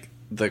with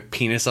the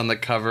penis on the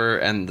cover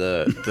and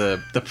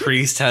the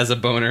priest has a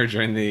boner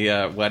during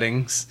the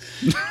weddings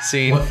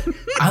scene. Well,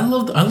 I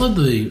love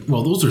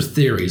those are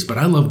theories, but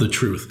I love the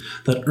truth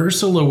that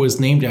Ursula was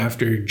named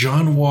after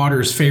John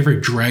Waters'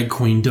 favorite drag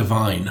queen,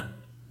 Divine.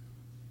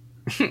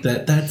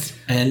 That's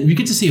and you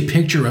get to see a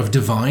picture of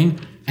Divine,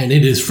 and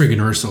it is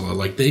friggin' Ursula.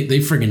 They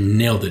friggin'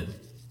 nailed it.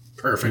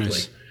 Perfectly.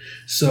 Nice.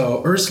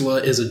 So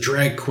Ursula is a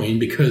drag queen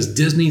because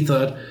Disney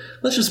thought,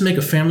 let's just make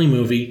a family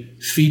movie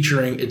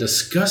featuring a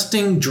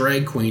disgusting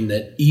drag queen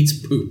that eats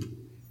poop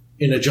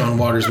in a John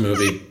Waters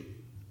movie.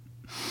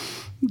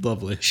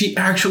 Lovely. She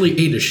actually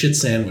ate a shit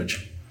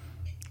sandwich.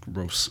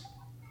 Gross.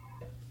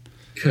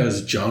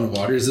 Because John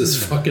Waters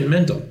is fucking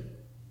mental.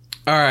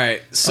 All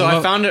right, so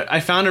I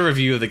found a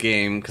review of the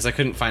game because I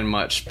couldn't find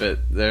much, but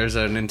there's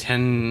a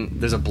Nintendo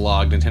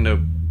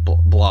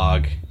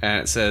blog, and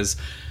it says.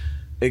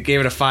 It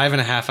gave it a 5.5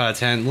 out of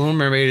 10. Little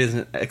Mermaid is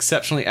an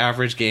exceptionally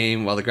average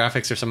game. While the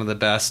graphics are some of the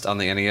best on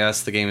the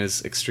NES, the game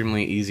is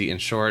extremely easy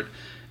and short,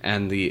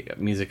 and the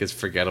music is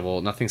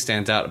forgettable. Nothing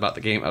stands out about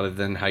the game other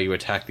than how you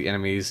attack the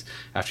enemies.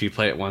 After you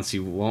play it once,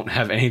 you won't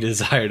have any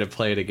desire to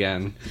play it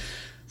again.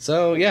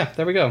 So, yeah,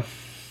 there we go.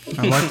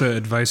 I like the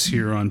advice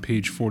here on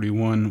page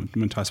 41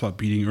 when it talks about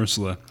beating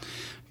Ursula.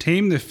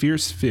 Tame the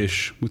fierce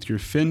fish with your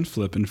fin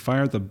flip and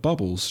fire the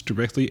bubbles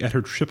directly at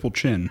her triple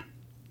chin.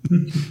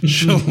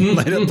 She'll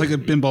light up like a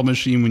pinball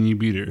machine when you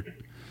beat her.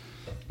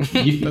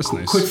 That's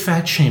nice. Quit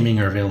fat shaming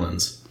our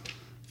villains.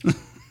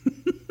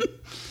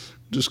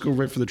 Just go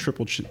right for the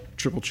triple chin.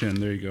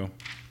 There you go.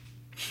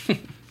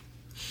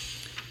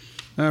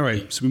 All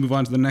right, so we move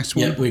on to the next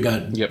one. Yep, we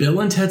got Bill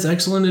and Ted's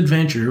Excellent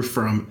Adventure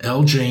from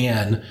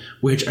LJN,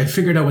 which I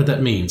figured out what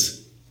that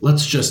means.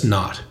 Let's just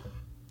not.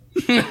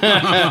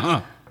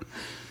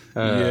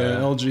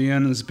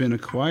 LGN has been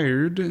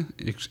acquired,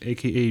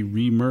 aka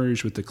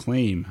re-merged with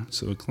Acclaim.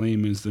 So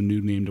Acclaim is the new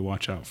name to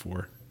watch out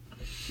for.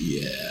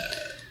 Yeah.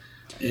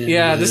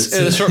 And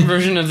the short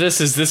version of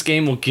this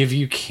game will give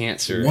you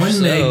cancer.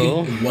 1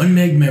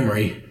 meg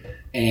memory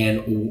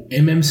and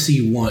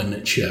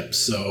MMC1 chip.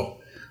 So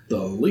the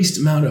least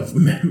amount of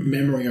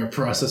memory or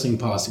processing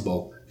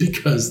possible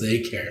because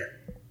they care.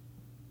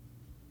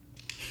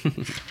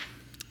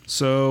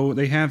 So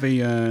they have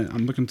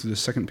I'm looking through the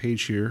second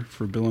page here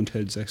for Bill and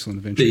Ted's Excellent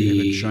Adventure. They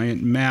have a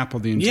giant map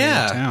of the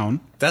entire town.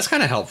 That's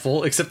kind of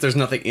helpful, except there's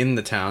nothing in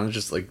the town. It's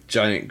just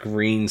giant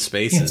green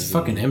spaces. Yeah, it's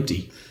fucking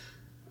empty.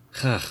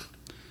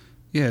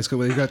 Yeah,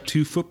 they've got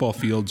 2 football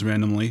fields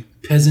randomly.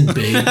 Peasant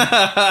Babe.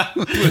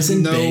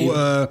 Peasant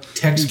no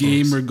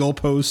game or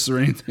goalposts or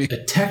anything.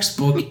 A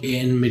textbook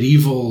in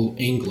medieval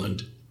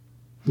England,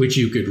 which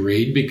you could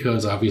read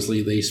because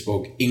obviously they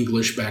spoke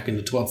English back in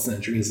the 12th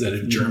century instead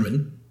of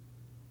German.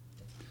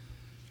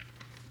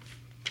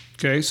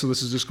 Okay, so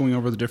this is just going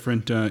over the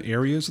different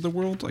areas of the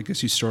world. I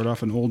guess you start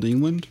off in Old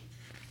England.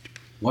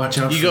 Watch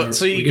out! You go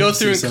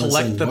through and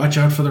collect the. Watch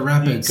out for the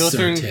rapids,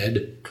 Sir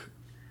Ted.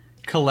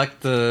 Collect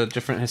the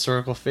different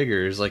historical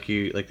figures, like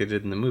they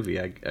did in the movie.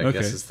 I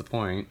guess is the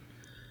point.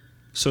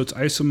 So it's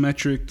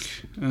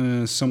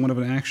isometric, somewhat of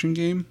an action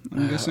game.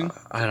 I'm guessing.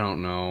 I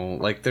don't know.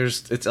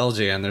 It's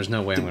LJN. There's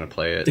no way I'm going to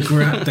play it. The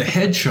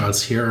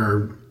headshots here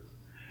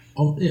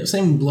are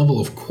same level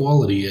of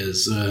quality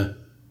as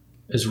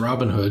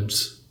Robin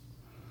Hood's.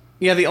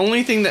 Yeah, the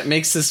only thing that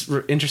makes this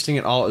interesting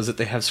at all is that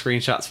they have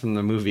screenshots from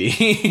the movie.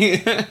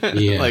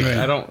 Yeah, right.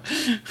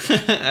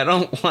 I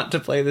don't want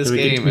to play this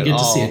game at all. We get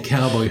to see a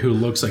cowboy who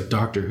looks like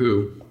Doctor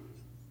Who,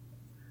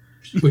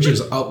 which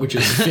is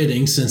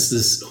fitting since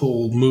this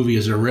whole movie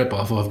is a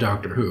ripoff of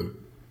Doctor Who.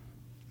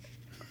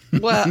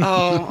 Well,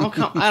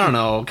 I don't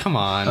know. Come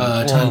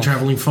on, time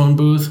traveling phone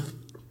booth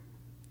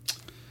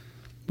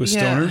with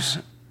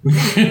stoners.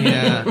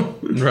 Yeah,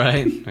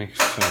 right. Like,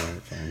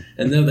 fine.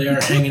 And there they are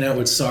hanging out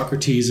with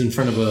Socrates in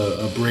front of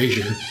a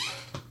brazier.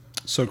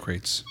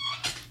 Socrates.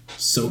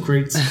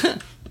 Socrates?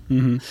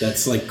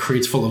 That's like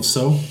crates full of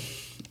soap?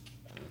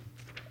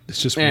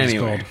 It's just what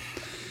Anyway.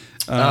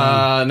 it's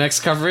called.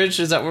 Next coverage,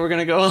 is that where we're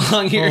gonna go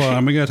along here? Hold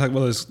on, we gotta talk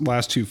about those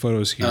last two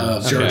photos here.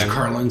 George Okay.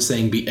 Carlin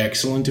saying be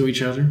excellent to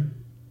each other.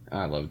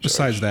 I love George.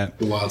 Besides that,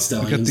 The Wild we got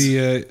Stallions.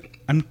 the.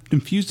 I'm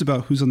confused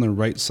about who's on the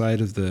right side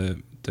of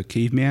the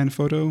caveman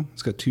photo.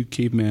 It's got two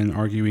cavemen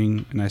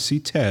arguing, and I see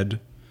Ted,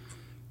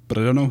 but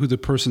I don't know who the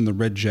person in the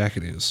red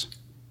jacket is.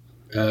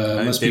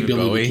 Must be David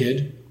Billy Bowie. the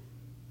Kid.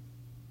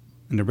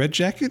 In the red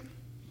jacket?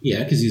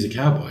 Yeah, because he's a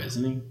cowboy,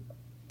 isn't he?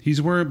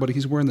 He's wearing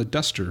the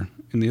duster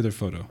in the other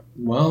photo.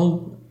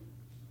 Well,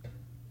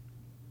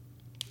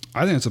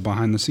 I think it's a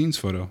behind the scenes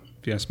photo,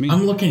 if you ask me.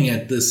 I'm looking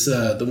at this,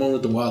 the one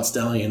with the Wild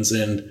Stallions,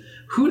 and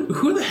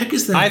who the heck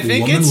is that I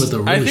think woman it's. with the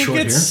really I think short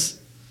it's.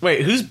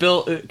 Wait, who's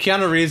Bill?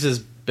 Keanu Reeves is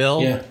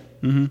Bill. hair?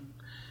 Yeah.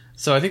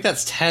 So I think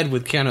that's Ted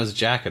with Keanu's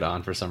jacket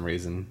on for some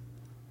reason.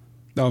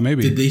 Oh,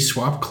 maybe. Did they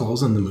swap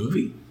clothes in the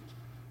movie?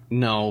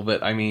 No,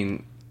 but I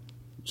mean,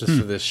 just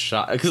for this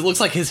shot, because it looks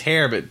like his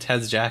hair, but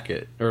Ted's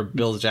jacket or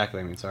Bill's jacket.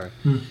 I mean, sorry.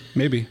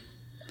 Maybe.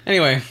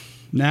 Anyway,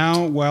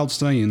 Now Wild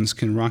Stallions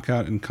can rock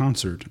out in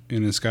concert,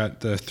 and it's got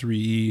the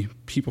three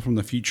people from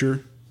the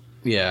future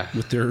yeah.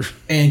 with their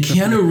And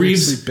Keanu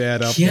Reeves, seriously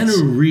bad outfits.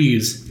 Keanu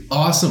Reeves,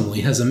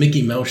 awesomely has a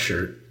Mickey Mouse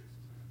shirt.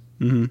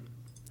 Mm-hmm.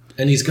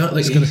 And he's got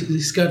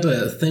he's got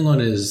a thing on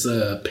his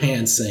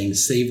pants saying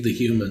 "Save the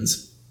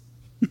humans."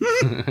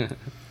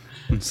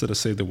 instead of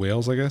Save the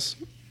Whales, I guess.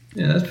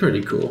 Yeah, that's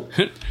pretty cool.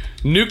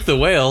 Nuke the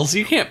whales?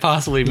 You can't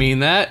possibly mean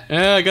that.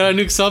 I gotta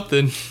nuke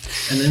something.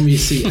 And then we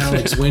see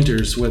Alex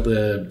Winters with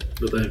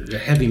a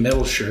heavy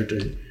metal shirt.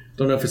 I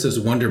don't know if it says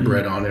Wonder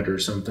Bread on it or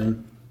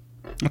something.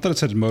 I thought it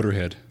said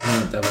Motorhead.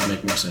 That would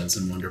make more sense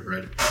than Wonder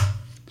Bread.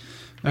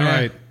 All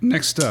right,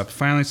 next up.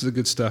 Finally, it's the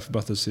good stuff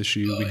about this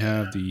issue. We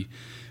have the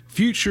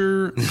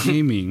future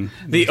gaming.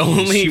 The with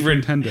only Super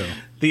Nintendo.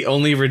 The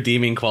only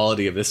redeeming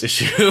quality of this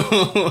issue.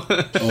 Oh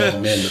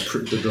man,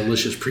 the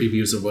delicious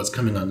previews of what's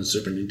coming on the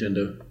Super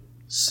Nintendo.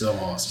 So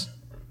awesome.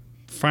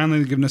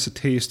 Finally giving us a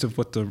taste of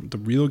what the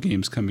real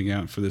games coming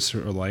out for this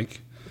are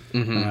like.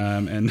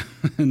 And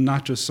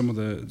not just some of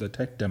the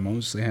tech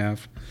demos they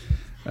have.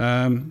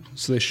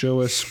 So they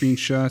show us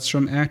screenshots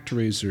from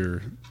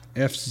ActRaiser,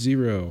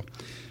 F-Zero,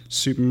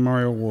 Super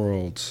Mario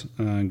World,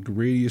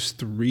 Gradius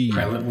 3,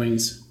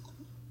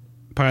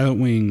 Pilot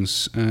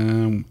Wings,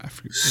 I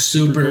forget,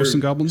 Super Ghosts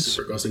and Goblins.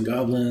 Super Ghosts and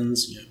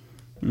Goblins.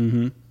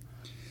 Yeah.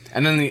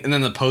 and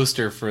then the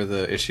poster for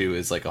the issue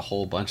is like a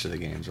whole bunch of the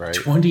games, right?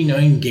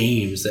 29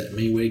 games that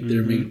may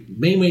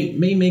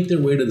make their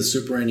way to the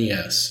Super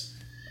NES.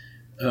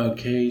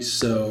 Okay,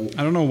 so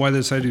I don't know why they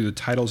decided to do the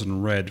titles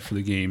in red for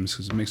the games,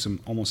 because it makes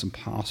them almost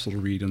impossible to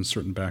read on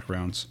certain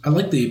backgrounds. I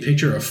like the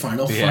picture of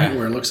Final Yeah. Fight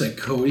where it looks like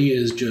Cody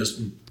is just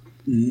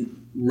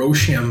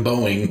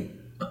Rochambeauing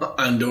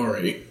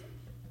Andori.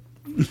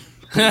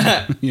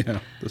 Yeah,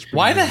 that's pretty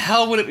Why the weird.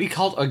 hell would it be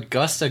called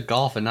Augusta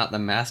Golf and not the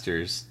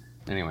Masters?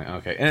 Anyway,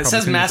 okay. And it Probably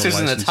says couldn't get the Masters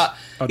in the license. top.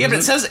 Oh, Yeah,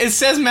 but does it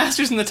says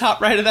Masters in the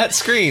top right of that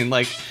screen.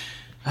 Like,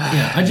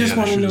 Yeah, I just Yeah,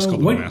 want they to should just know call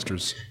them what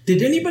Masters.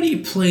 did anybody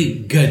play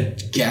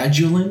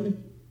Gadulin?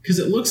 Because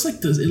it looks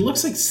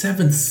like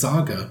Seventh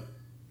Saga,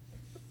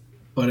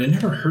 but I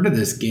never heard of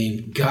this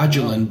game,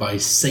 Gadulin by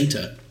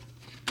Sata.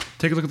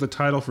 Take a look at the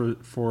title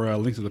for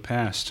Link to the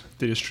Past.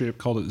 They just straight up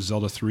called it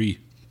Zelda 3.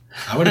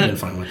 I would have been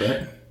fine with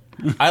that.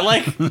 I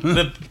like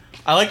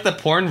the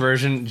porn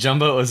version,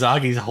 Jumbo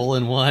Ozagi's Hole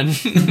in One.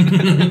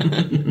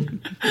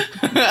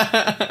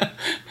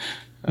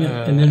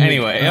 Yeah, and then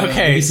anyway,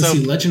 okay, I get to so-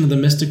 see Legend of the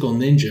Mystical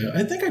Ninja.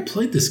 I think I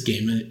played this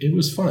game and it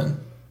was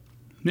fun.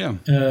 Yeah.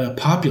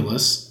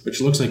 Populous, which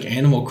looks like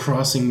Animal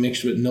Crossing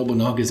mixed with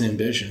Nobunaga's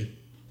Ambition.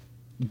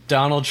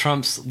 Donald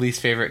Trump's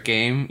least favorite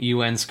game,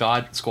 UN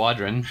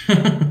Squadron.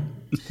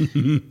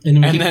 And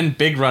And then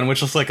Big Run,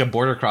 which looks like a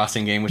border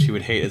crossing game, which he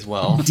would hate as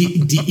well.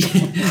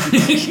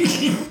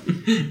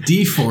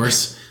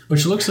 D-Force,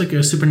 which looks like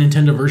a Super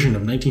Nintendo version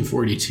of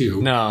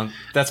 1942. No,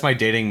 that's my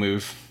dating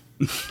move.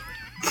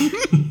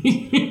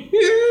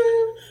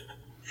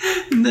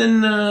 And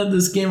then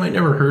this game I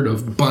never heard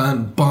of,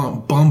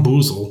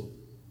 Bomboozle.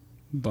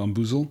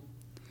 Bamboozle.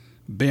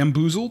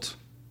 Bamboozled?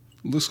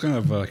 Looks kind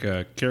of like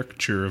a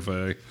caricature of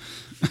a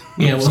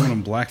Yeah, well, someone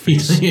in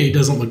blackface. he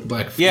doesn't look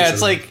black. Yeah,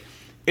 it's like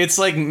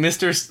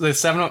Mr. the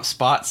 7-Up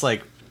Spot's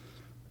like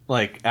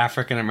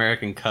African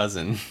American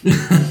cousin.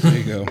 There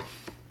you go.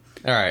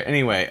 All right.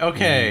 Anyway,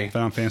 okay.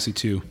 Final Fantasy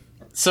 2.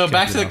 So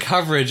back to the off.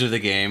 coverage of the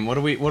game. What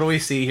do we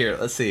see here?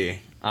 Let's see.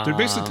 They're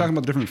basically talking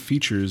about the different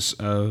features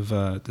of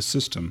the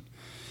system.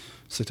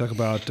 So they talk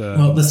about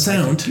well, the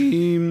sound.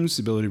 games,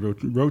 the ability to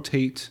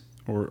rotate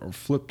or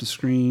flip the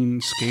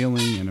screen,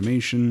 scaling,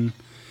 animation,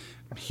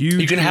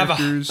 huge You can have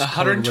characters,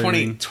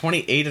 120,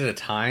 28 at a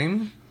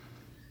time.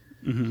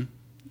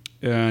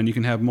 and you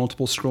can have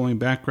multiple scrolling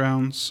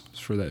backgrounds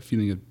for that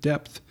feeling of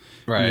depth.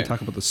 And they Right.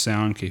 talk about the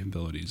sound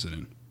capabilities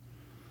in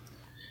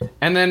it.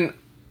 And then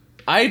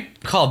I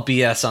call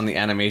BS on the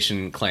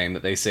animation claim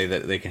that they say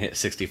that they can hit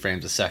 60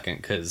 frames a second,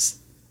 because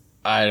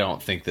I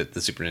don't think that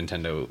the Super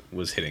Nintendo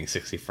was hitting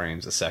 60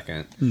 frames a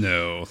second.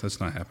 No, that's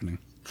not happening.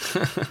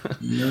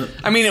 No.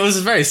 I mean, it was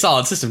a very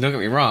solid system, don't get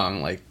me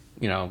wrong. Like,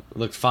 you know, it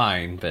looked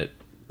fine, but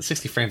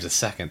 60 frames a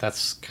second,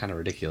 that's kind of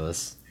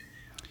ridiculous.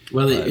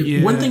 Well,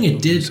 one thing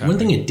it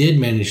did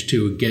manage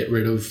to get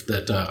rid of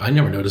that I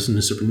never noticed in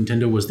the Super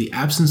Nintendo was the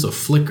absence of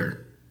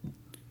flicker.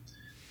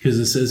 Because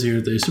it says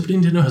here, the Super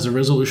Nintendo has a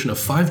resolution of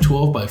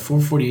 512 by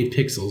 448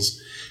 pixels,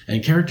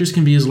 and characters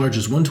can be as large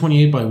as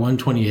 128 by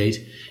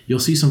 128. You'll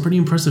see some pretty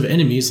impressive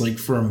enemies, like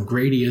from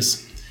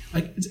Gradius.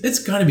 Like, it's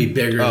got to be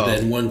bigger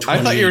than 128.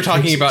 I thought you were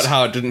talking pixels. about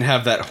how it didn't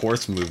have that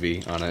horse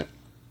movie on it.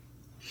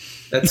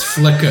 That's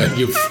flicker,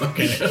 you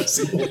fucking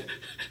asshole.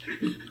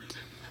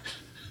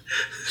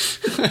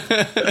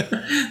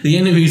 The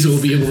enemies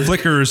will be able to...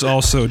 Flicker is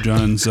also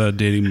John's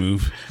dating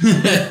move.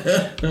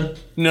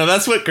 No,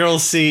 that's what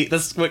girls see.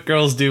 That's what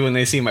girls do when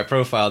they see my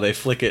profile. They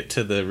flick it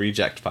to the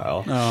reject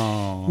pile.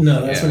 Oh.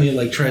 No, that's when he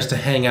like tries to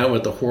hang out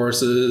with the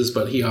horses,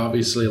 but he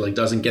obviously like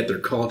doesn't get their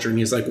culture, and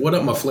he's like, "What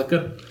up, my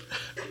flicker?"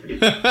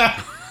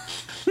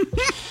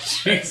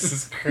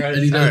 Jesus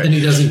Christ! And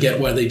he doesn't get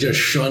why they just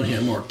shun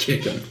him or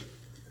kick him.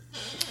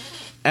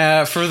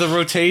 For the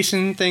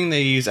rotation thing,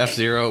 they use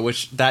F-Zero,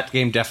 which that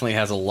game definitely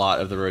has a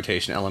lot of the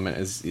rotation element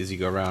as you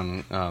go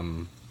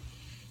around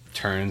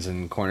turns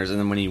and corners, and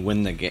then when you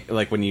win the game,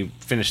 like when you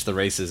finish the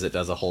races, it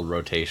does a whole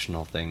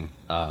rotational thing.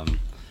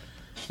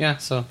 Yeah,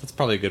 so that's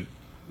probably a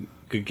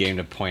good game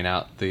to point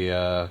out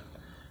the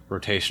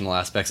rotational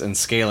aspects and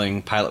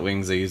scaling. Pilot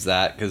Wings, they use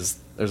that because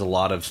there's a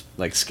lot of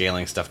like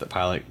scaling stuff that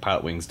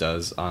Pilot Wings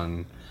does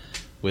on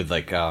with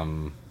like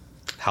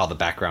how the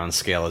backgrounds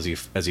scale as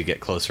you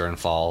get closer and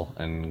fall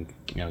and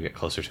get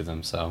closer to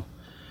them. So,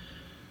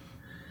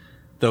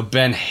 though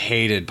Ben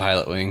hated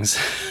Pilot Wings,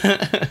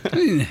 I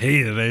didn't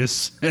hate it. I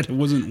just said it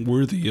wasn't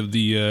worthy of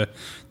the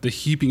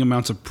heaping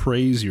amounts of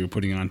praise you were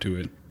putting onto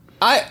it.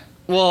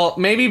 Well,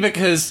 maybe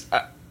because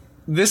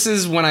this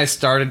is when I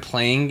started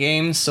playing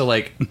games. So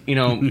like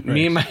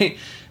right.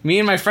 me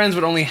and my friends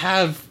would only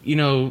have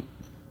 2,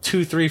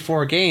 3,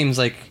 4 games.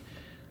 Like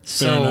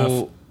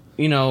so.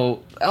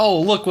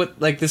 Oh, look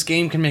what, like, this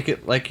game can make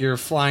it like you're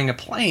flying a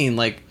plane.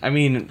 Like, I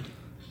mean,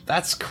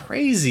 that's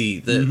crazy.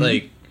 That,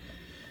 like,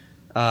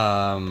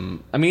 I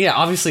mean, yeah,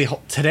 obviously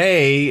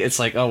today it's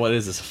like, oh, what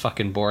is this? A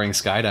fucking boring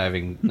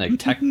skydiving, like,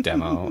 tech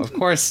demo. Of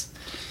course,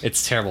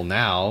 it's terrible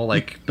now,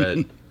 like, but,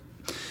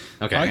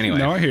 okay, anyway.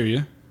 No, I hear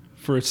you.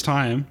 For its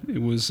time,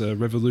 it was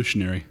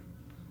revolutionary.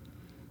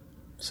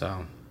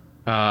 So,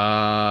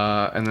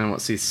 and then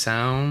let's see,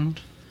 sound.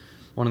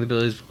 One of the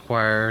abilities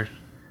require,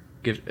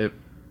 give it,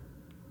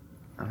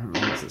 I don't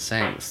know what's it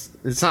saying.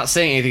 It's not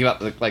saying anything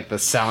about the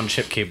sound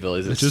chip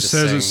capabilities. It just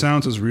says it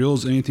sounds as real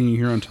as anything you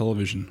hear on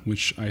television,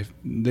 which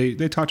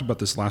they talked about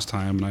this last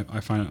time, and I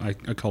find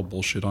I call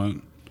bullshit on it.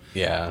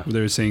 Yeah, where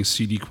they were saying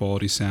CD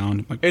quality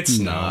sound. Like, it's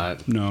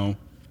not. No.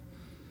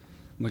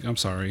 Like, I'm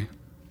sorry.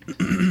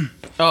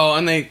 Oh,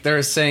 and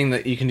they're saying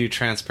that you can do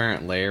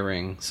transparent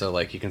layering, so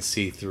like you can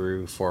see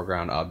through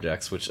foreground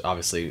objects, which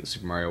obviously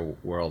Super Mario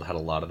World had a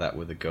lot of that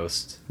with the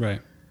Ghost.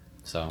 Right.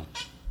 So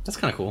that's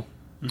kind of cool.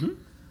 Mm-hmm.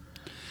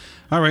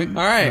 All right.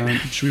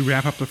 Should we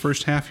wrap up the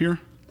first half here?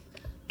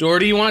 Or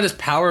do you want to just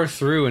power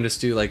through and just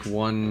do like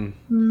one?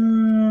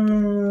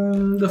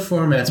 The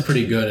format's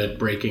pretty good at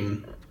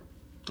breaking.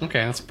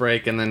 Okay, let's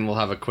break, and then we'll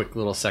have a quick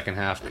little second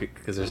half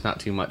because there's not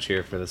too much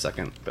here for the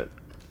second. But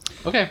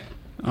okay.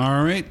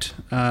 All right.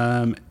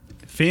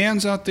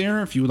 Fans out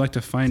there, if you would like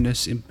to find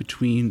us in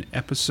between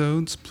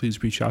episodes,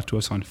 please reach out to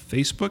us on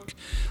Facebook.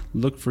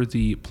 Look for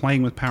the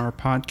Playing with Power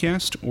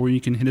podcast, or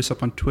you can hit us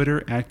up on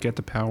Twitter at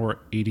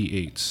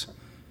GetThePower88.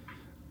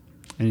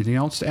 Anything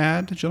else to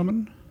add,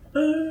 gentlemen?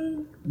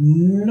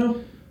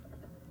 No.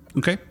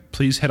 Okay.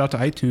 Please head out to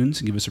iTunes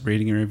and give us a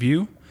rating and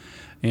review.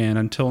 And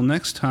until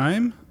next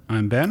time,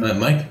 I'm Ben. I'm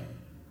Mike.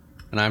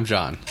 And I'm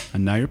John.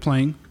 And now you're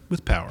playing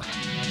with Power.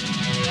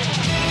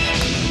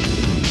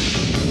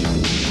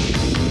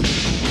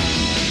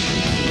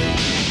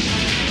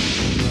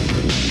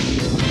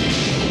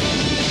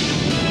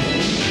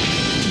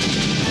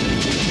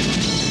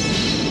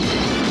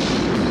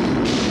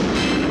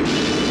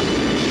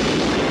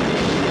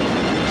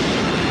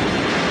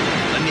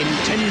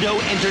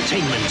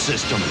 Entertainment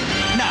system.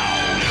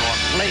 Now you're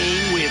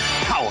playing with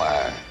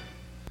power.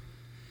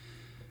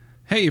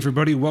 Hey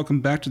everybody,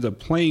 welcome back to the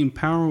Playing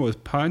Power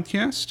with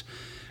podcast.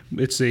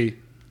 It's a...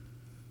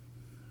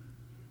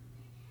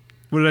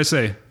 What did I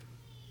say?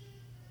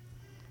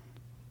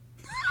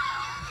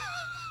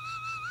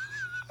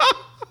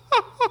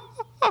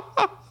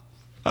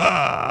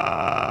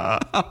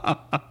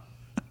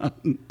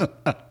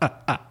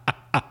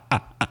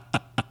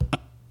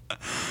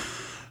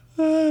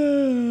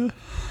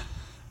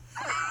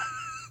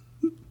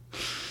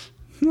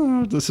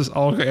 This is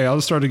all okay. I'll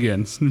start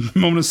again.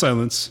 Moment of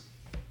silence.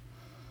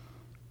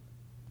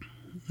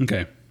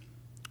 Okay.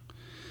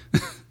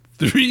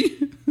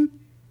 3,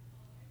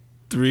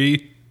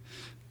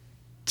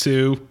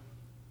 2,